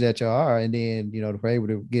the age that you are. And then, you know, to be able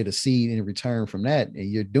to get a seed in return from that,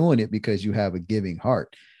 and you're doing it because you have a giving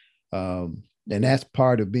heart. And that's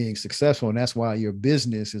part of being successful. And that's why your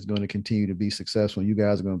business is going to continue to be successful. You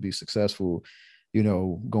guys are going to be successful, you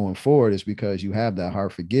know, going forward, is because you have that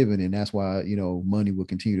heart for giving. And that's why, you know, money will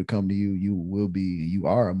continue to come to you. You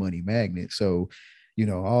are a money magnet. So, you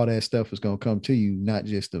know, all that stuff is going to come to you, not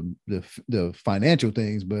just the financial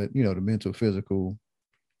things, but, you know, the mental, physical,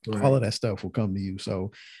 right. All of that stuff will come to you.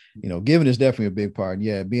 So, you know, giving is definitely a big part.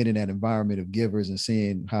 Yeah, being in that environment of givers and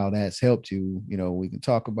seeing how that's helped you, you know, we can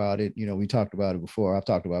talk about it. You know, we talked about it before. I've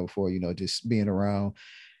talked about it before, you know, just being around,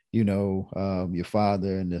 you know, your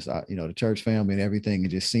father and this, you know, the church family and everything, and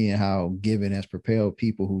just seeing how giving has propelled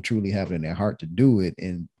people who truly have it in their heart to do it.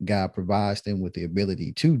 And God provides them with the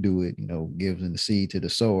ability to do it, you know, gives them the seed to the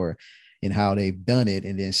sower, and how they've done it,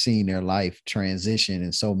 and then seeing their life transition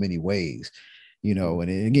in so many ways. You know, and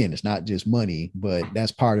again, it's not just money, but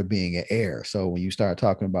that's part of being an heir. So when you start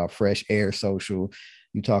talking about Fresh Air Social,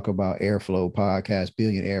 you talk about Airflow Podcast,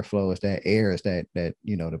 Billion Airflow, it's that air, is that,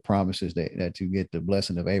 you know, the promises that you get the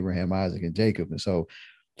blessing of Abraham, Isaac, and Jacob. And so,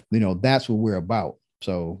 you know, that's what we're about.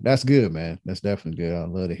 So that's good, man. That's definitely good. I'd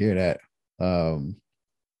love to hear that.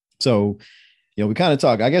 So, you know, we kind of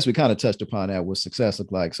touched upon that, what success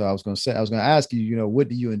looked like. So I was going to ask you, you know, what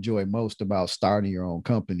do you enjoy most about starting your own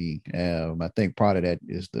company? I think part of that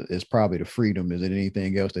is probably the freedom. Is there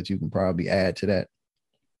anything else that you can probably add to that?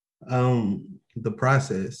 The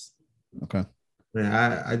process. Okay. Man,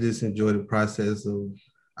 I just enjoy the process of,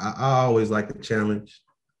 I always like a challenge.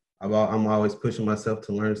 I'm always pushing myself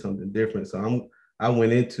to learn something different. So I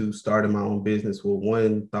went into starting my own business with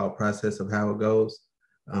one thought process of how it goes.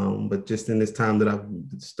 But just in this time that I've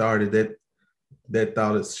started, that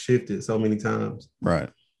thought has shifted so many times. Right.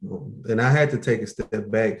 And I had to take a step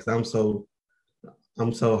back, because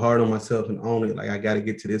I'm so hard on myself and own it. Like, I got to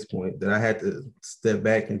get to this point, that I had to step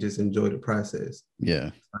back and just enjoy the process.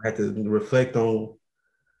 Yeah. I had to reflect on,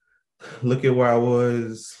 look at where I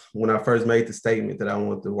was when I first made the statement that I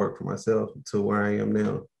wanted to work for myself, to where I am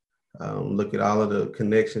now. Look at all of the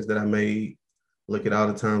connections that I made. Look at all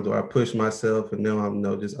the times where I pushed myself, and now I'm, you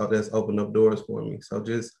know, that's opened up doors for me. So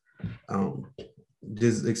just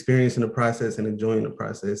experiencing the process and enjoying the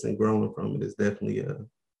process and growing from it is definitely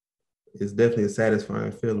a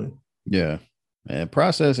satisfying feeling. Yeah, and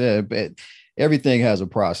process. Yeah, everything has a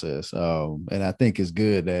process, and I think it's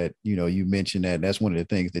good that, you know, you mentioned that. That's one of the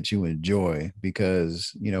things that you enjoy,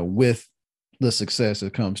 because, you know, with the success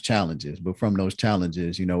it comes challenges, but from those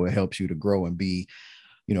challenges, you know, it helps you to grow and be,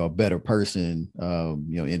 you know, a better person,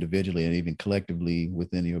 you know, individually and even collectively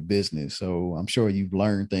within your business. So I'm sure you've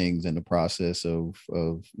learned things in the process of,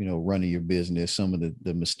 you know, running your business, some of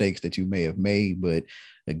the mistakes that you may have made, but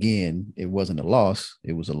again, it wasn't a loss.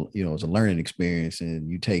 It was it was a learning experience, and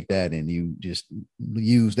you take that and you just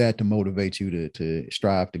use that to motivate you to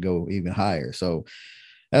strive to go even higher. So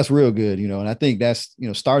that's real good, you know, and I think that's, you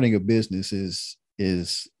know, starting a business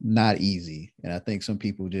is not easy. And I think some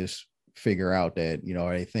people just figure out that, you know,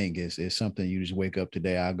 or they think it's something you just wake up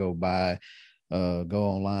today, I go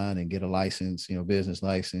online and get a license, you know, business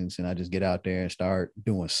license, and I just get out there and start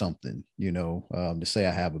doing something, you know, to say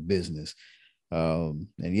I have a business. And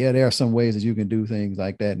yeah, there are some ways that you can do things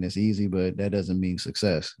like that, and it's easy, but that doesn't mean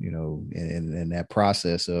success, you know, and that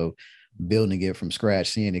process of building it from scratch,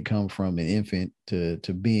 seeing it come from an infant to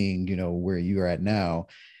being, you know, where you're at now.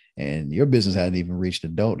 And your business hasn't even reached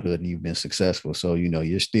adulthood and you've been successful. So, you know,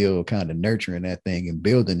 you're still kind of nurturing that thing and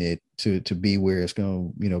building it to be where it's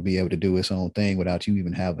going to, you know, be able to do its own thing without you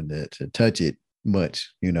even having to touch it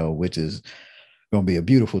much, you know, which is going to be a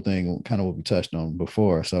beautiful thing, kind of what we touched on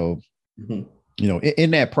before. So, you know,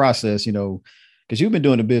 in that process, you know, because you've been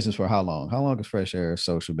doing the business for how long? How long has Fresh Air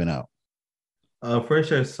Social been out?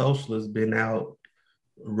 Fresh Air Social has been out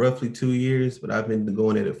roughly 2 years, but I've been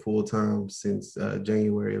going at it full time since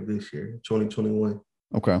January of this year, 2021.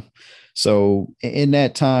 Okay. So in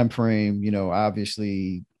that time frame, you know,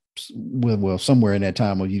 obviously, well, somewhere in that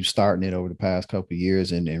time of you starting it over the past couple of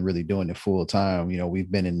years and really doing it full time, you know,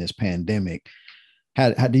 we've been in this pandemic.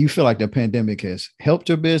 How do you feel like the pandemic has helped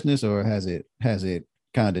your business, or has it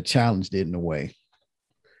kind of challenged it in a way?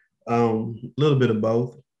 A little bit of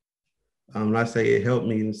both. I say it helped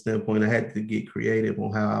me in the standpoint I had to get creative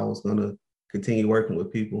on how I was going to continue working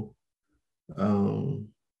with people.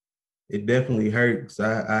 It definitely hurt because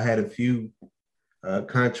I had a few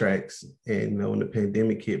contracts, and when the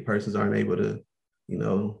pandemic hit, persons aren't able to,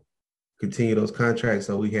 continue those contracts.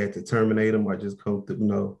 So we had to terminate them or just come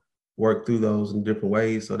through, work through those in different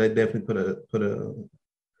ways. So that definitely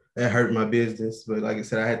that hurt my business. But like I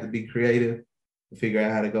said, I had to be creative and figure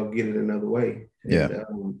out how to go get it another way. Yeah.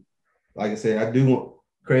 And, like I said, I do want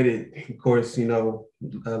credit. Of course,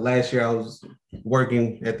 last year I was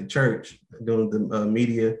working at the church doing the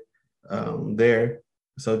media there.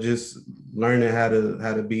 So just learning how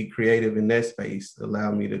to be creative in that space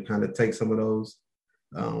allowed me to kind of take some of those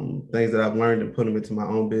things that I've learned and put them into my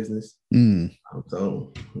own business.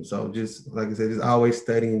 So just like I said, just always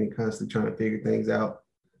studying and constantly trying to figure things out.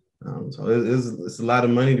 So it's a lot of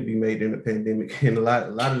money to be made in the pandemic, and a lot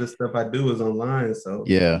of the stuff I do is online. So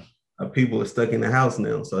yeah, people are stuck in the house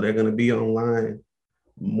now, so they're going to be online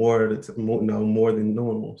more than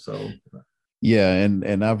normal. So yeah,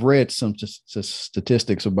 and I've read some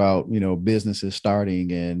statistics about businesses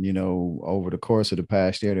starting, and over the course of the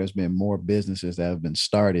past year, there's been more businesses that have been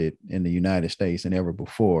started in the United States than ever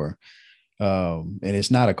before. And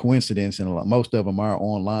it's not a coincidence, and most of them are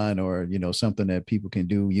online or something that people can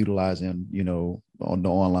do utilizing on the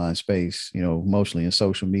online space, mostly in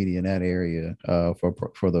social media in that area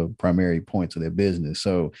for the primary points of their business.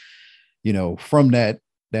 So from that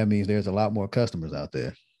means there's a lot more customers out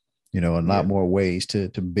there, a lot more ways to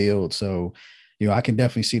build. So I can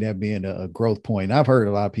definitely see that being a growth point. I've heard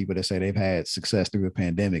a lot of people that say they've had success through the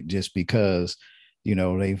pandemic just because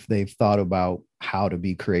they've thought about how to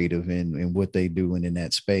be creative in what they do and in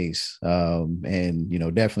that space. And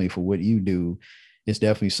definitely for what you do, it's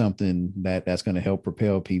definitely something that's going to help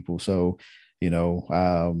propel people. So,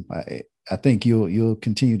 I think you'll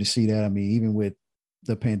continue to see that. I mean, even with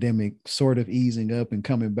the pandemic sort of easing up and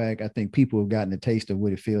coming back, I think people have gotten a taste of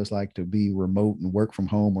what it feels like to be remote and work from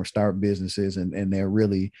home or start businesses, and they're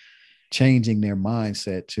really changing their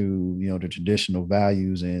mindset to the traditional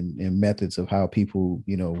values and methods of how people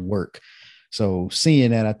work. So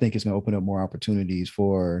seeing that, I think it's going to open up more opportunities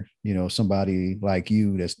for somebody like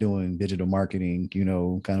you that's doing digital marketing,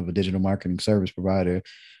 kind of a digital marketing service provider,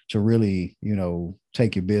 to really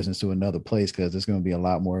take your business to another place, because there's going to be a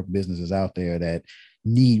lot more businesses out there that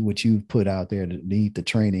need what you've put out there, to need the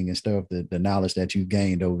training and stuff, the knowledge that you've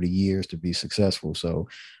gained over the years to be successful. So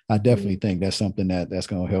I definitely think that's something that's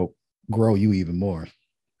going to help grow you even more.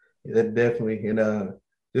 Yeah, definitely. And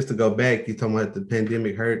just to go back, you talking about the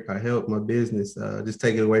pandemic helped my business. Just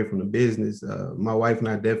take it away from the business. My wife and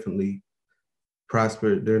I definitely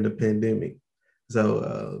prospered during the pandemic.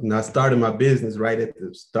 So I started my business right at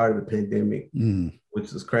the start of the pandemic,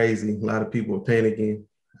 which was crazy. A lot of people were panicking.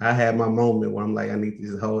 I had my moment where I'm like, I need to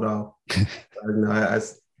just hold off.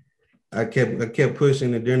 I kept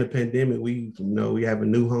pushing, and during the pandemic, we have a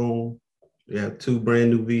new home. We have 2 brand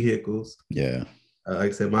new vehicles. Yeah. Like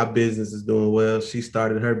I said, my business is doing well. She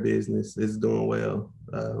started her business. It's doing well.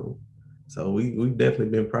 So we've definitely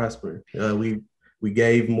been prospering. We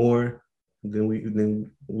gave more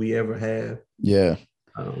than we ever have. Yeah.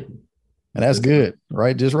 And that's good,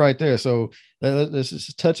 right? Just right there. So let's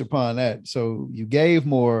just touch upon that. So you gave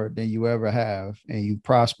more than you ever have, and you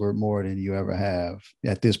prospered more than you ever have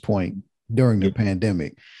at this point during the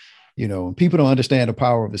pandemic. People don't understand the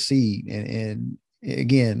power of a seed. And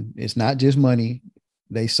again, it's not just money.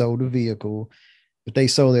 They sold the vehicle, but they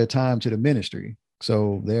sold their time to the ministry.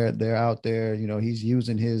 So they're out there, he's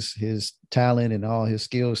using his talent and all his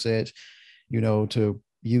skill sets, to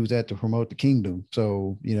use that to promote the kingdom.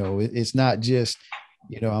 So, it's not just,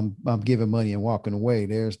 I'm giving money and walking away.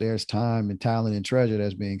 There's time and talent and treasure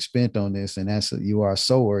that's being spent on this. And you are a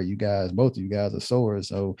sower. Both of you guys are sowers.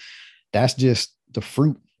 So that's just the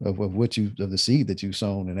fruit of the seed that you've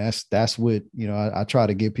sown. And that's what, I try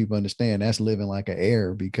to get people to understand. That's living like an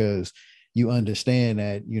heir, because you understand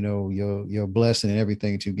that, your blessing and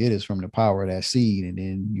everything that you get is from the power of that seed. And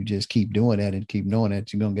then you just keep doing that and keep knowing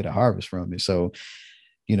that you're going to get a harvest from it. So,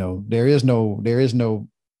 there is no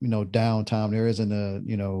downtime. There isn't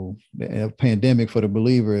a pandemic for the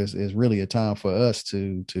believer is really a time for us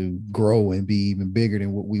to grow and be even bigger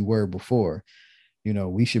than what we were before.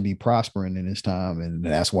 We should be prospering in this time. And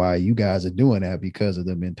that's why you guys are doing that, because of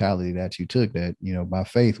the mentality that you took, that, by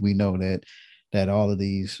faith, we know that all of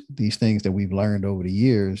these things that we've learned over the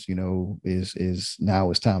years, is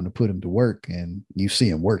now it's time to put them to work, and you see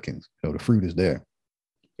them working. So the fruit is there.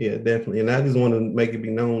 Yeah, definitely. And I just want to make it be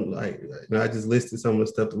known, like, I just listed some of the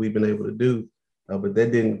stuff that we've been able to do, but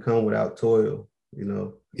that didn't come without toil,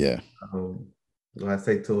 Yeah. I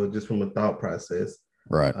say to it just from a thought process.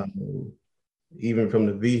 Right. Even from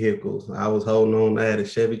the vehicles, I was holding on. I had a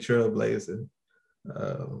Chevy Trailblazer.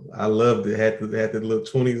 I loved it. Had the little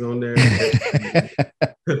 20s on there.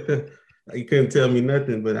 You couldn't tell me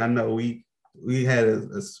nothing, but I know we had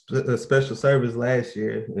a special service last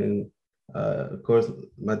year, and of course,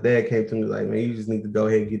 my dad came to me like, "Man, you just need to go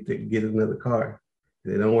ahead and get another car.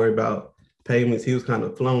 They don't worry about payments." He was kind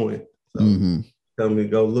of flowing, so told me to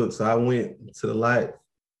go look. So I went to the lot,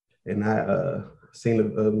 and I seen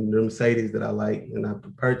the Mercedes that I like, and I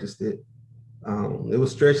purchased it. It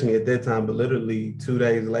was stretching me at that time, but literally 2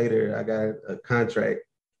 days later, I got a contract.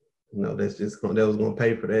 That was going to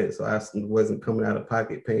pay for that. So I wasn't coming out of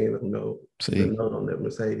pocket paying, the note on that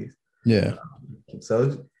Mercedes. Yeah.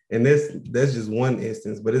 And that's just one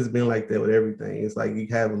instance, but it's been like that with everything. It's like you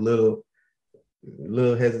have a little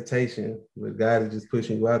hesitation, but God is just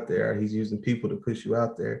pushing you out there. He's using people to push you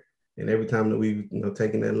out there. And every time that we've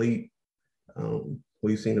taken that leap,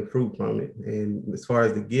 we've seen the fruit from it. And as far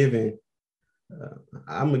as the giving,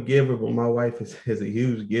 I'm a giver, but my wife is a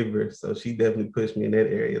huge giver. So she definitely pushed me in that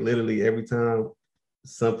area. Literally every time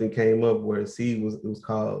something came up where a seed was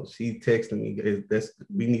called, she texted me,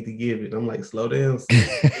 "We need to give it." I'm like, slow down. Slow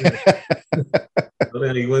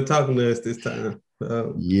down. You weren't talking to us this time.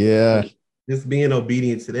 Yeah. Just being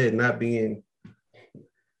obedient to that, not being,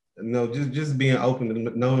 just being open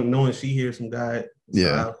to knowing she hears from God. So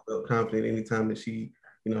yeah. I felt confident anytime that she,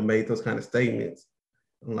 made those kind of statements.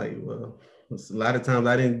 I'm like, well, a lot of times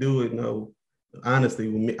I didn't do it.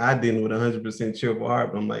 Honestly, I didn't with 100% cheerful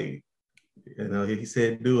heart. But I'm like, he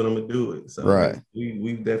said do it, I'm gonna do it. So right.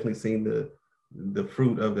 We've definitely seen the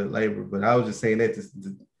fruit of the labor. But I was just saying that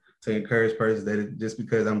to encourage persons that just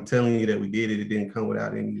because I'm telling you that we did it, it didn't come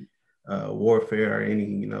without any warfare or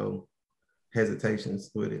any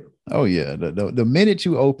hesitations with it. Oh yeah, the minute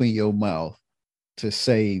you open your mouth to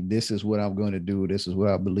say this is what I'm going to do, this is what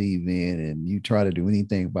I believe in, and you try to do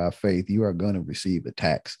anything by faith, you are going to receive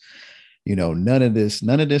attacks. None of this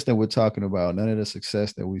that we're talking about, none of the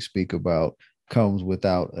success that we speak about comes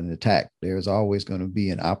without an attack. There's always going to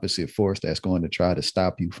be an opposite force that's going to try to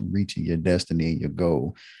stop you from reaching your destiny and your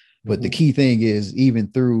goal. But the key thing is,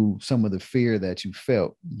 even through some of the fear that you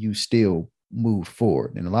felt, you still move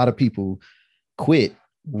forward. And a lot of people quit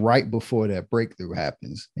right before that breakthrough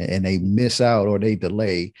happens, and they miss out or they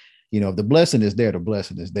delay. If the blessing is there, the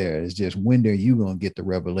blessing is there. It's just, when are you going to get the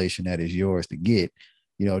revelation that is yours to get?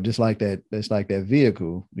 Just like that, it's like that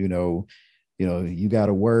vehicle, you got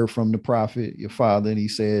a word from the prophet, your father, and he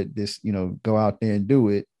said this, go out there and do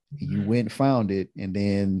it. You went and found it. And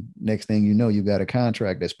then next thing you know, you got a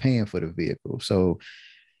contract that's paying for the vehicle. So,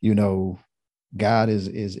 God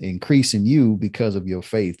is increasing you because of your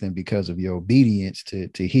faith and because of your obedience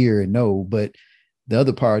to hear and know. But the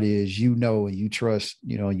other part is, and you trust,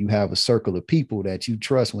 you have a circle of people that you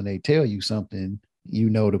trust when they tell you something,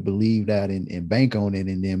 to believe that and bank on it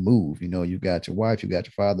and then move. You've got your wife, you got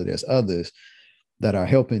your father, there's others that are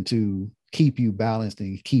helping to keep you balanced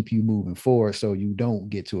and keep you moving forward, so you don't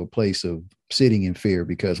get to a place of sitting in fear.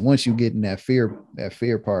 Because once you get in that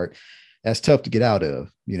fear part, that's tough to get out of.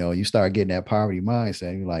 You start getting that poverty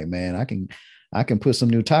mindset. You're like, man, I can put some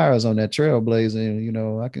new tires on that Trailblazer,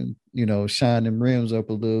 and I can, shine them rims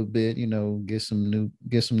up a little bit, get some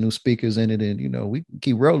new speakers in it, and we can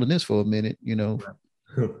keep rolling this for a minute,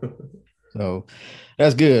 So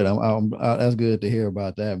that's good. That's good to hear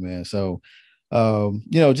about that, man. So,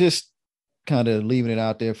 just kind of leaving it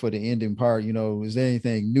out there for the ending part, is there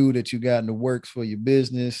anything new that you got in the works for your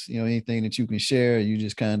business? Anything that you can share? You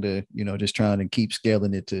just kind of, just trying to keep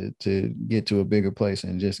scaling it to get to a bigger place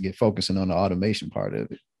and just get focusing on the automation part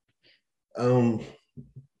of it.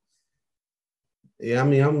 Yeah, I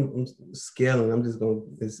mean, I'm scaling. I'm just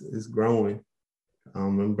it's growing.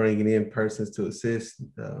 I'm bringing in persons to assist,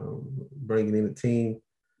 bringing in a team.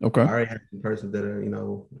 Okay. I already have some persons that are,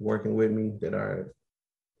 working with me that are,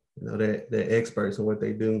 they're experts in what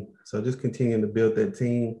they do. So just continuing to build that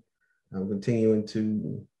team. I'm continuing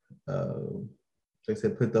to, like I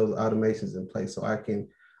said, put those automations in place so I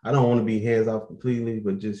don't want to be hands off completely,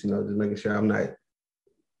 but just, just making sure I'm not,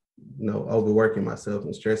 overworking myself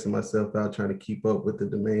and stressing myself out, trying to keep up with the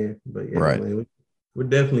demand. But yeah, right. Man, we're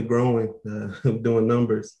definitely growing, doing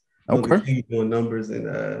numbers. Okay. We'll keep doing numbers, and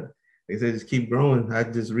they said just keep growing. I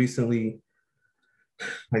just recently,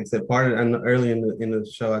 like I said, early in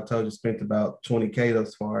the show, I told you spent about 20K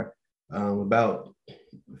thus far. About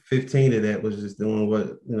 15 of that was just doing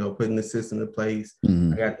putting the system in place.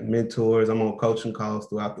 I got the mentors. I'm on coaching calls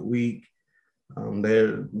throughout the week.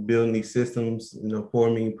 They're building these systems, for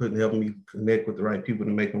me, helping me connect with the right people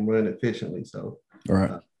to make them run efficiently. So, all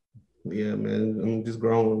right. Yeah, man. I'm just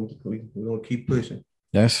growing. We're gonna keep pushing.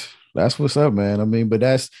 That's what's up, man. I mean, but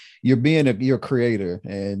you're a creator,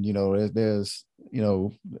 and there's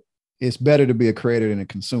it's better to be a creator than a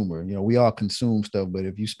consumer. We all consume stuff, but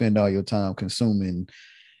if you spend all your time consuming,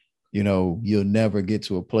 you'll never get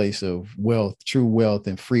to a place of wealth, true wealth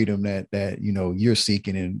and freedom that you're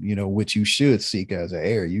seeking, and what you should seek as an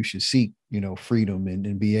heir. You should seek freedom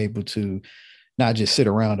and be able to not just sit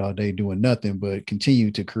around all day doing nothing, but continue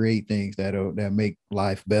to create things that make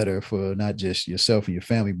life better for not just yourself and your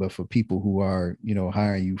family, but for people who are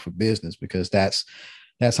hiring you for business, because that's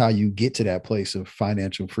how you get to that place of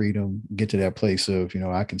financial freedom, get to that place of,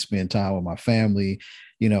 I can spend time with my family.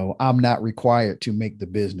 I'm not required to make the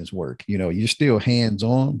business work. You're still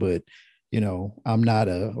hands-on, but I'm not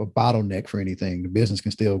a bottleneck for anything. The business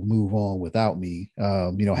can still move on without me,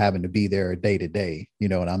 having to be there day to day,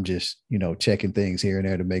 and I'm just, checking things here and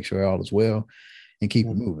there to make sure all is well and keep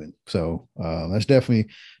it moving. So that's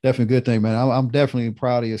definitely a good thing, man. I'm definitely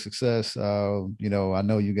proud of your success. I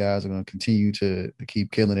know you guys are going to continue to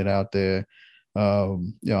keep killing it out there. I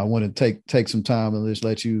want to take some time and just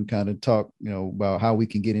let you kind of talk, about how we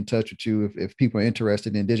can get in touch with you if people are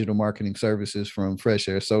interested in digital marketing services from Fresh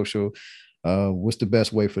Air Social. What's the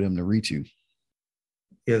best way for them to reach you?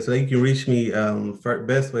 Yeah, so you can reach me.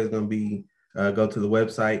 Best way is going to be go to the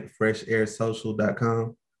website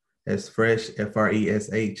freshairsocial.com. That's fresh, FRESH,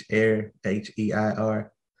 air,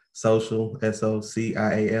 HEIR, social,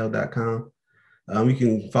 SOCIAL.com. You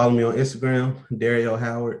can follow me on Instagram, Dario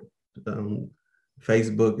Howard.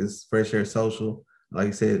 Facebook is Fresh Air Social. Like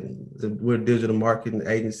I said, we're a digital marketing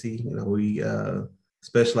agency. We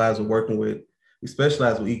specialize with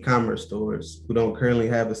e-commerce stores who don't currently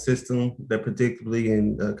have a system that predictably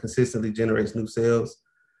and consistently generates new sales.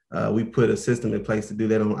 We put a system in place to do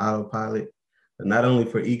that on autopilot, not only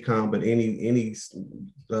for e-com, but any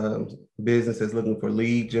business that's looking for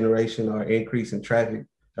lead generation or increase in traffic,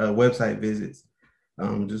 website visits.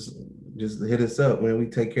 Just hit us up, man. We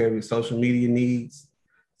take care of your social media needs,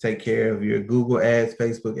 take care of your Google ads,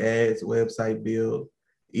 Facebook ads, website build,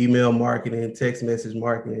 email marketing, text message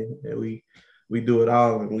marketing. And we do it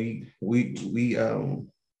all. And we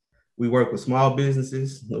work with small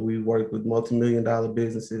businesses. We work with multi-million-dollar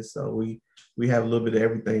businesses. So we have a little bit of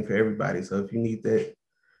everything for everybody. So if you need that,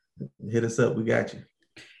 hit us up. We got you.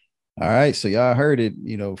 All right. So y'all heard it,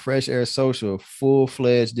 Fresh Air Social,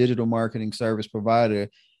 full-fledged digital marketing service provider.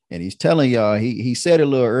 And he's telling y'all, he said it a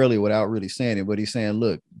little earlier without really saying it, but he's saying,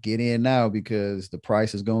 look, get in now because the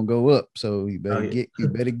price is going to go up. So you better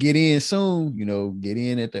get in soon, get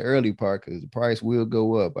in at the early part because the price will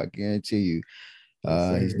go up. I guarantee you.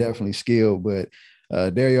 He's definitely skilled, but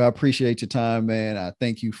Dario, I appreciate your time, man. I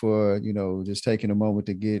thank you for, just taking a moment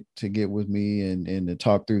to get with me and to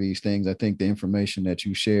talk through these things. I think the information that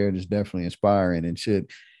you shared is definitely inspiring and should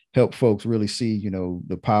help folks really see,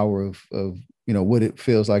 the power of what it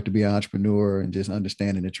feels like to be an entrepreneur and just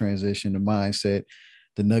understanding the transition, the mindset,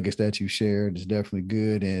 the nuggets that you shared is definitely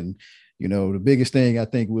good. And, the biggest thing I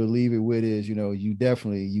think we'll leave it with is,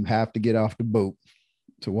 you have to get off the boat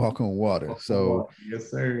to walk on water. So, yes,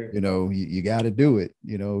 sir. You got to do it.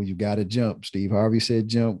 You got to jump. Steve Harvey said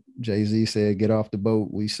jump. Jay-Z said get off the boat.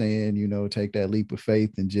 We saying, take that leap of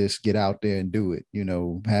faith and just get out there and do it.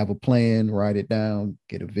 Have a plan, write it down,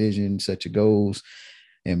 get a vision, set your goals,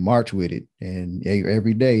 and march with it. And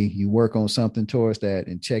every day you work on something towards that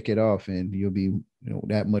and check it off, and you'll be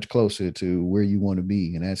that much closer to where you want to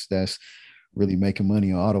be. And that's really making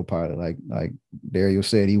money on autopilot. Like Dario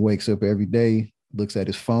said, he wakes up every day, looks at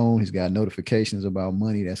his phone, he's got notifications about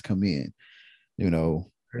money that's come in,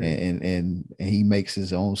 and he makes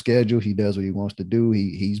his own schedule. He does what he wants to do.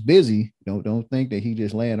 He's busy. Don't think that he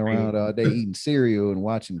just laying around all day eating cereal and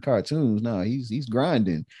watching cartoons. No, he's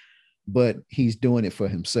grinding, but he's doing it for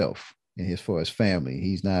himself and for his family.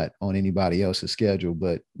 He's not on anybody else's schedule,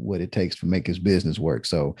 but what it takes to make his business work.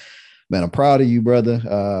 So, man, I'm proud of you, brother.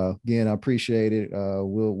 Again, I appreciate it.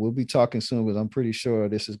 We'll be talking soon because I'm pretty sure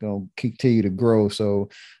this is going to continue to grow. So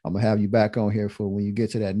I'm gonna have you back on here for when you get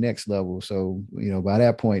to that next level. So, by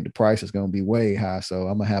that point, the price is going to be way high. So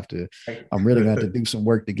I'm really going to have to do some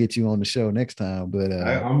work to get you on the show next time. But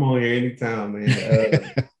I'm on here anytime,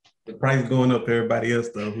 man. The price going up for everybody else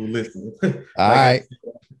though who listening. All right.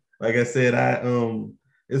 Like I said,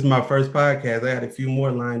 this is my first podcast. I had a few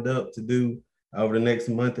more lined up to do over the next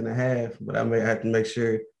month and a half, but I may have to make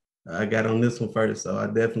sure I got on this one first. So I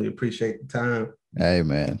definitely appreciate the time. Hey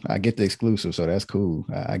man, I get the exclusive, so that's cool.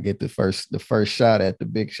 I get the first shot at the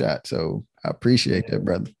big shot. So I appreciate that,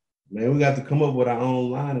 brother. Man, we got to come up with our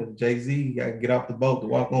own line. And Jay-Z got to get off the boat to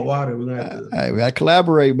walk on water. We got to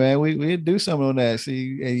collaborate, man. We do something on that.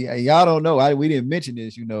 See, and y'all don't know. We didn't mention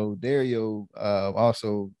this. Dario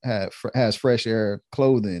also has Fresh Air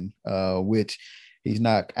clothing, which he's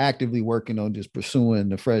not actively working on just pursuing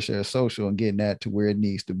the Fresh Air Social and getting that to where it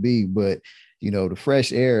needs to be. But the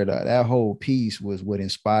Fresh Air, that whole piece was what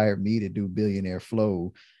inspired me to do Billionaire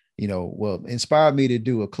Flow. Inspired me to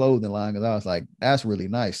do a clothing line because I was like, that's really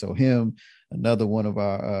nice. So him, another one of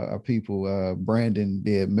our people, Brandon,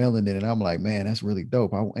 did Melanin, and I'm like, man, that's really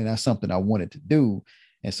dope. And that's something I wanted to do.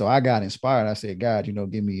 And so I got inspired. I said, God,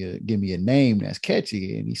 give me a name that's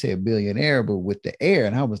catchy. And he said Billionaire, but with the air.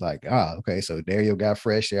 And I was like, okay. So Dario got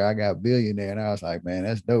Fresh Air, I got Billionaire, and I was like, man,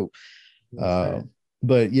 that's dope.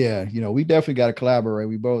 But yeah, we definitely got to collaborate.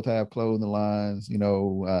 We both have clothing lines.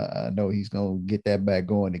 I know he's gonna get that back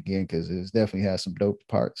going again because it definitely has some dope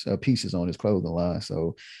pieces on his clothing line.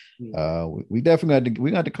 So we definitely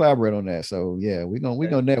got to collaborate on that. So yeah, we're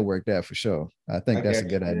gonna network that for sure. I think that's a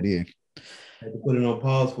good idea. I had to put it on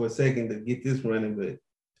pause for a second to get this running, but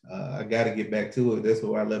I got to get back to it. That's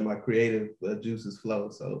where I let my creative juices flow.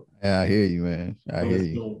 So yeah, I hear you, man. I hear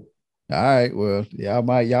you. All right. Well,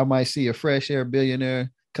 y'all might see a Fresh Air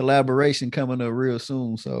Billionaire collaboration coming up real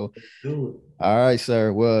soon. So, all right,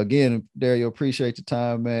 sir. Well, again, Dario, appreciate your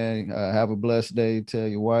time, man. Have a blessed day. Tell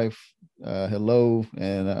your wife hello,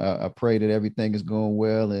 and I pray that everything is going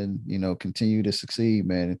well and continue to succeed,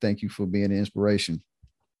 man. And thank you for being an inspiration.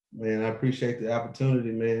 Man, I appreciate the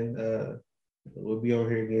opportunity, man. We'll be on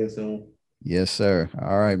here again soon. Yes, sir.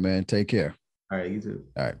 All right, man. Take care. All right, you too.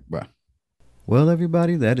 All right, bye. Well,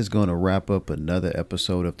 everybody, that is going to wrap up another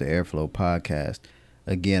episode of the Airflow podcast.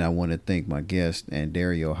 Again, I want to thank my guest and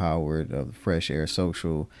Dario Howard of Fresh Air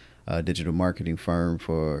Social, digital marketing firm,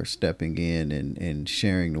 for stepping in and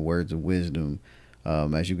sharing the words of wisdom.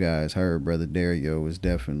 As you guys heard, Brother Dario is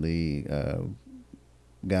definitely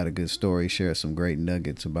got a good story, shared some great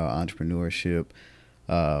nuggets about entrepreneurship.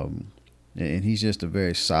 And he's just a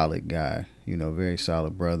very solid guy, very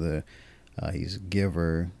solid brother. He's a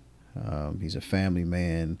giver. He's a family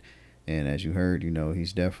man, and as you heard,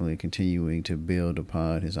 he's definitely continuing to build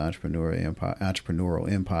upon his entrepreneurial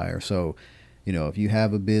empire. So, if you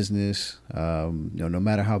have a business, no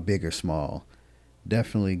matter how big or small,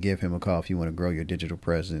 definitely give him a call if you want to grow your digital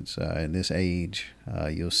presence. In this age,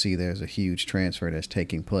 you'll see there's a huge transfer that's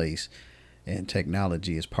taking place, and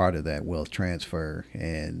technology is part of that wealth transfer.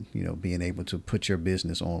 And being able to put your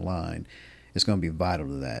business online, it's going to be vital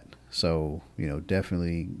to that. So,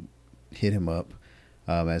 definitely hit him up.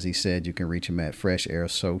 As he said, you can reach him at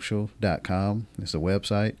freshairsocial.com. It's a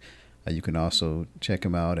website. You can also check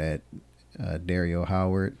him out at Dario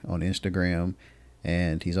Howard on Instagram.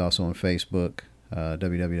 And he's also on Facebook,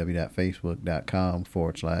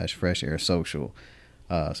 www.facebook.com/freshairsocial.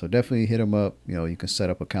 So definitely hit him up. You can set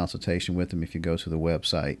up a consultation with him if you go to the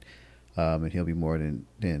website. And he'll be more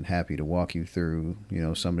than happy to walk you through,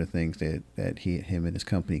 some of the things that him and his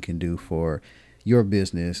company can do for your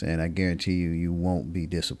business. And I guarantee you won't be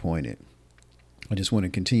disappointed. I just want to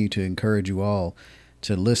continue to encourage you all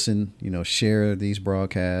to listen, share these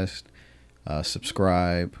broadcasts,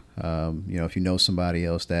 subscribe. If you know somebody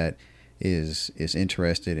else that is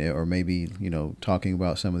interested, or maybe, talking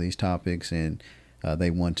about some of these topics and they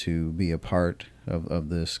want to be a part of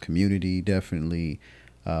this community, definitely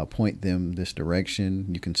point them this direction.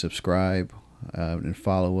 You can subscribe and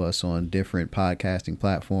follow us on different podcasting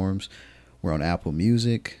platforms. We're on Apple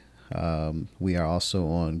Music. We are also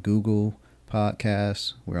on Google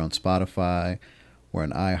Podcasts. We're on Spotify. We're on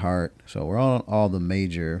iHeart. So we're on all the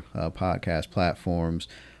major podcast platforms.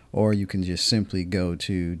 Or you can just simply go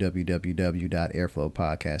to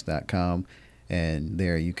www.airflowpodcast.com, and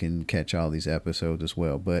there you can catch all these episodes as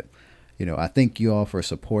well. But, I thank you all for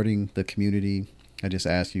supporting the community. I just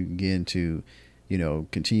ask you again to,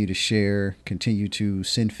 continue to share, continue to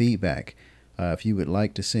send feedback. If you would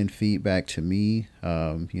like to send feedback to me,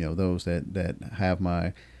 those that have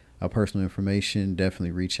my personal information,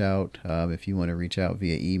 definitely reach out. If you want to reach out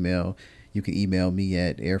via email, you can email me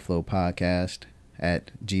at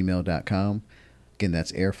airflowpodcast@gmail.com. Again,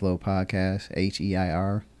 that's airflowpodcast,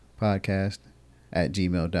 HEIR podcast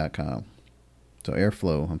 @gmail.com. So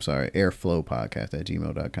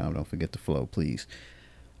airflowpodcast@gmail.com. Don't forget the flow, please.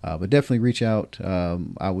 But definitely reach out.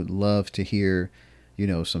 I would love to hear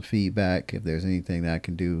some feedback. If there's anything that I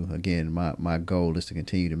can do, again, my goal is to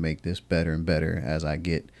continue to make this better and better as I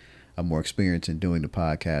get more experience in doing the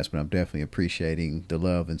podcast. But I'm definitely appreciating the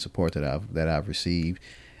love and support that I've received,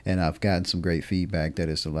 and I've gotten some great feedback that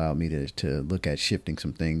has allowed me to look at shifting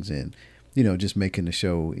some things and just making the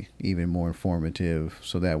show even more informative,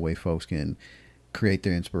 so that way folks can create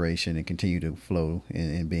their inspiration and continue to flow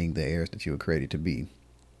in being the heirs that you were created to be.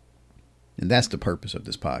 And that's the purpose of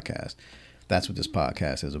this podcast. That's what this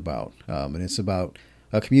podcast is about. And it's about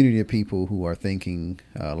a community of people who are thinking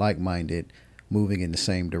like-minded, moving in the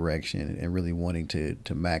same direction, and really wanting to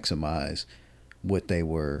maximize what they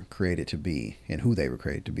were created to be, and who they were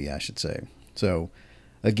created to be, I should say. So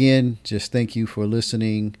again, just thank you for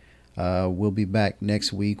listening. We'll be back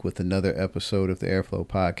next week with another episode of the Airflow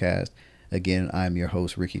Podcast. Again, I'm your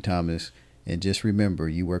host, Ricky Thomas. And just remember,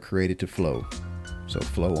 you were created to flow. So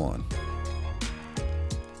flow on.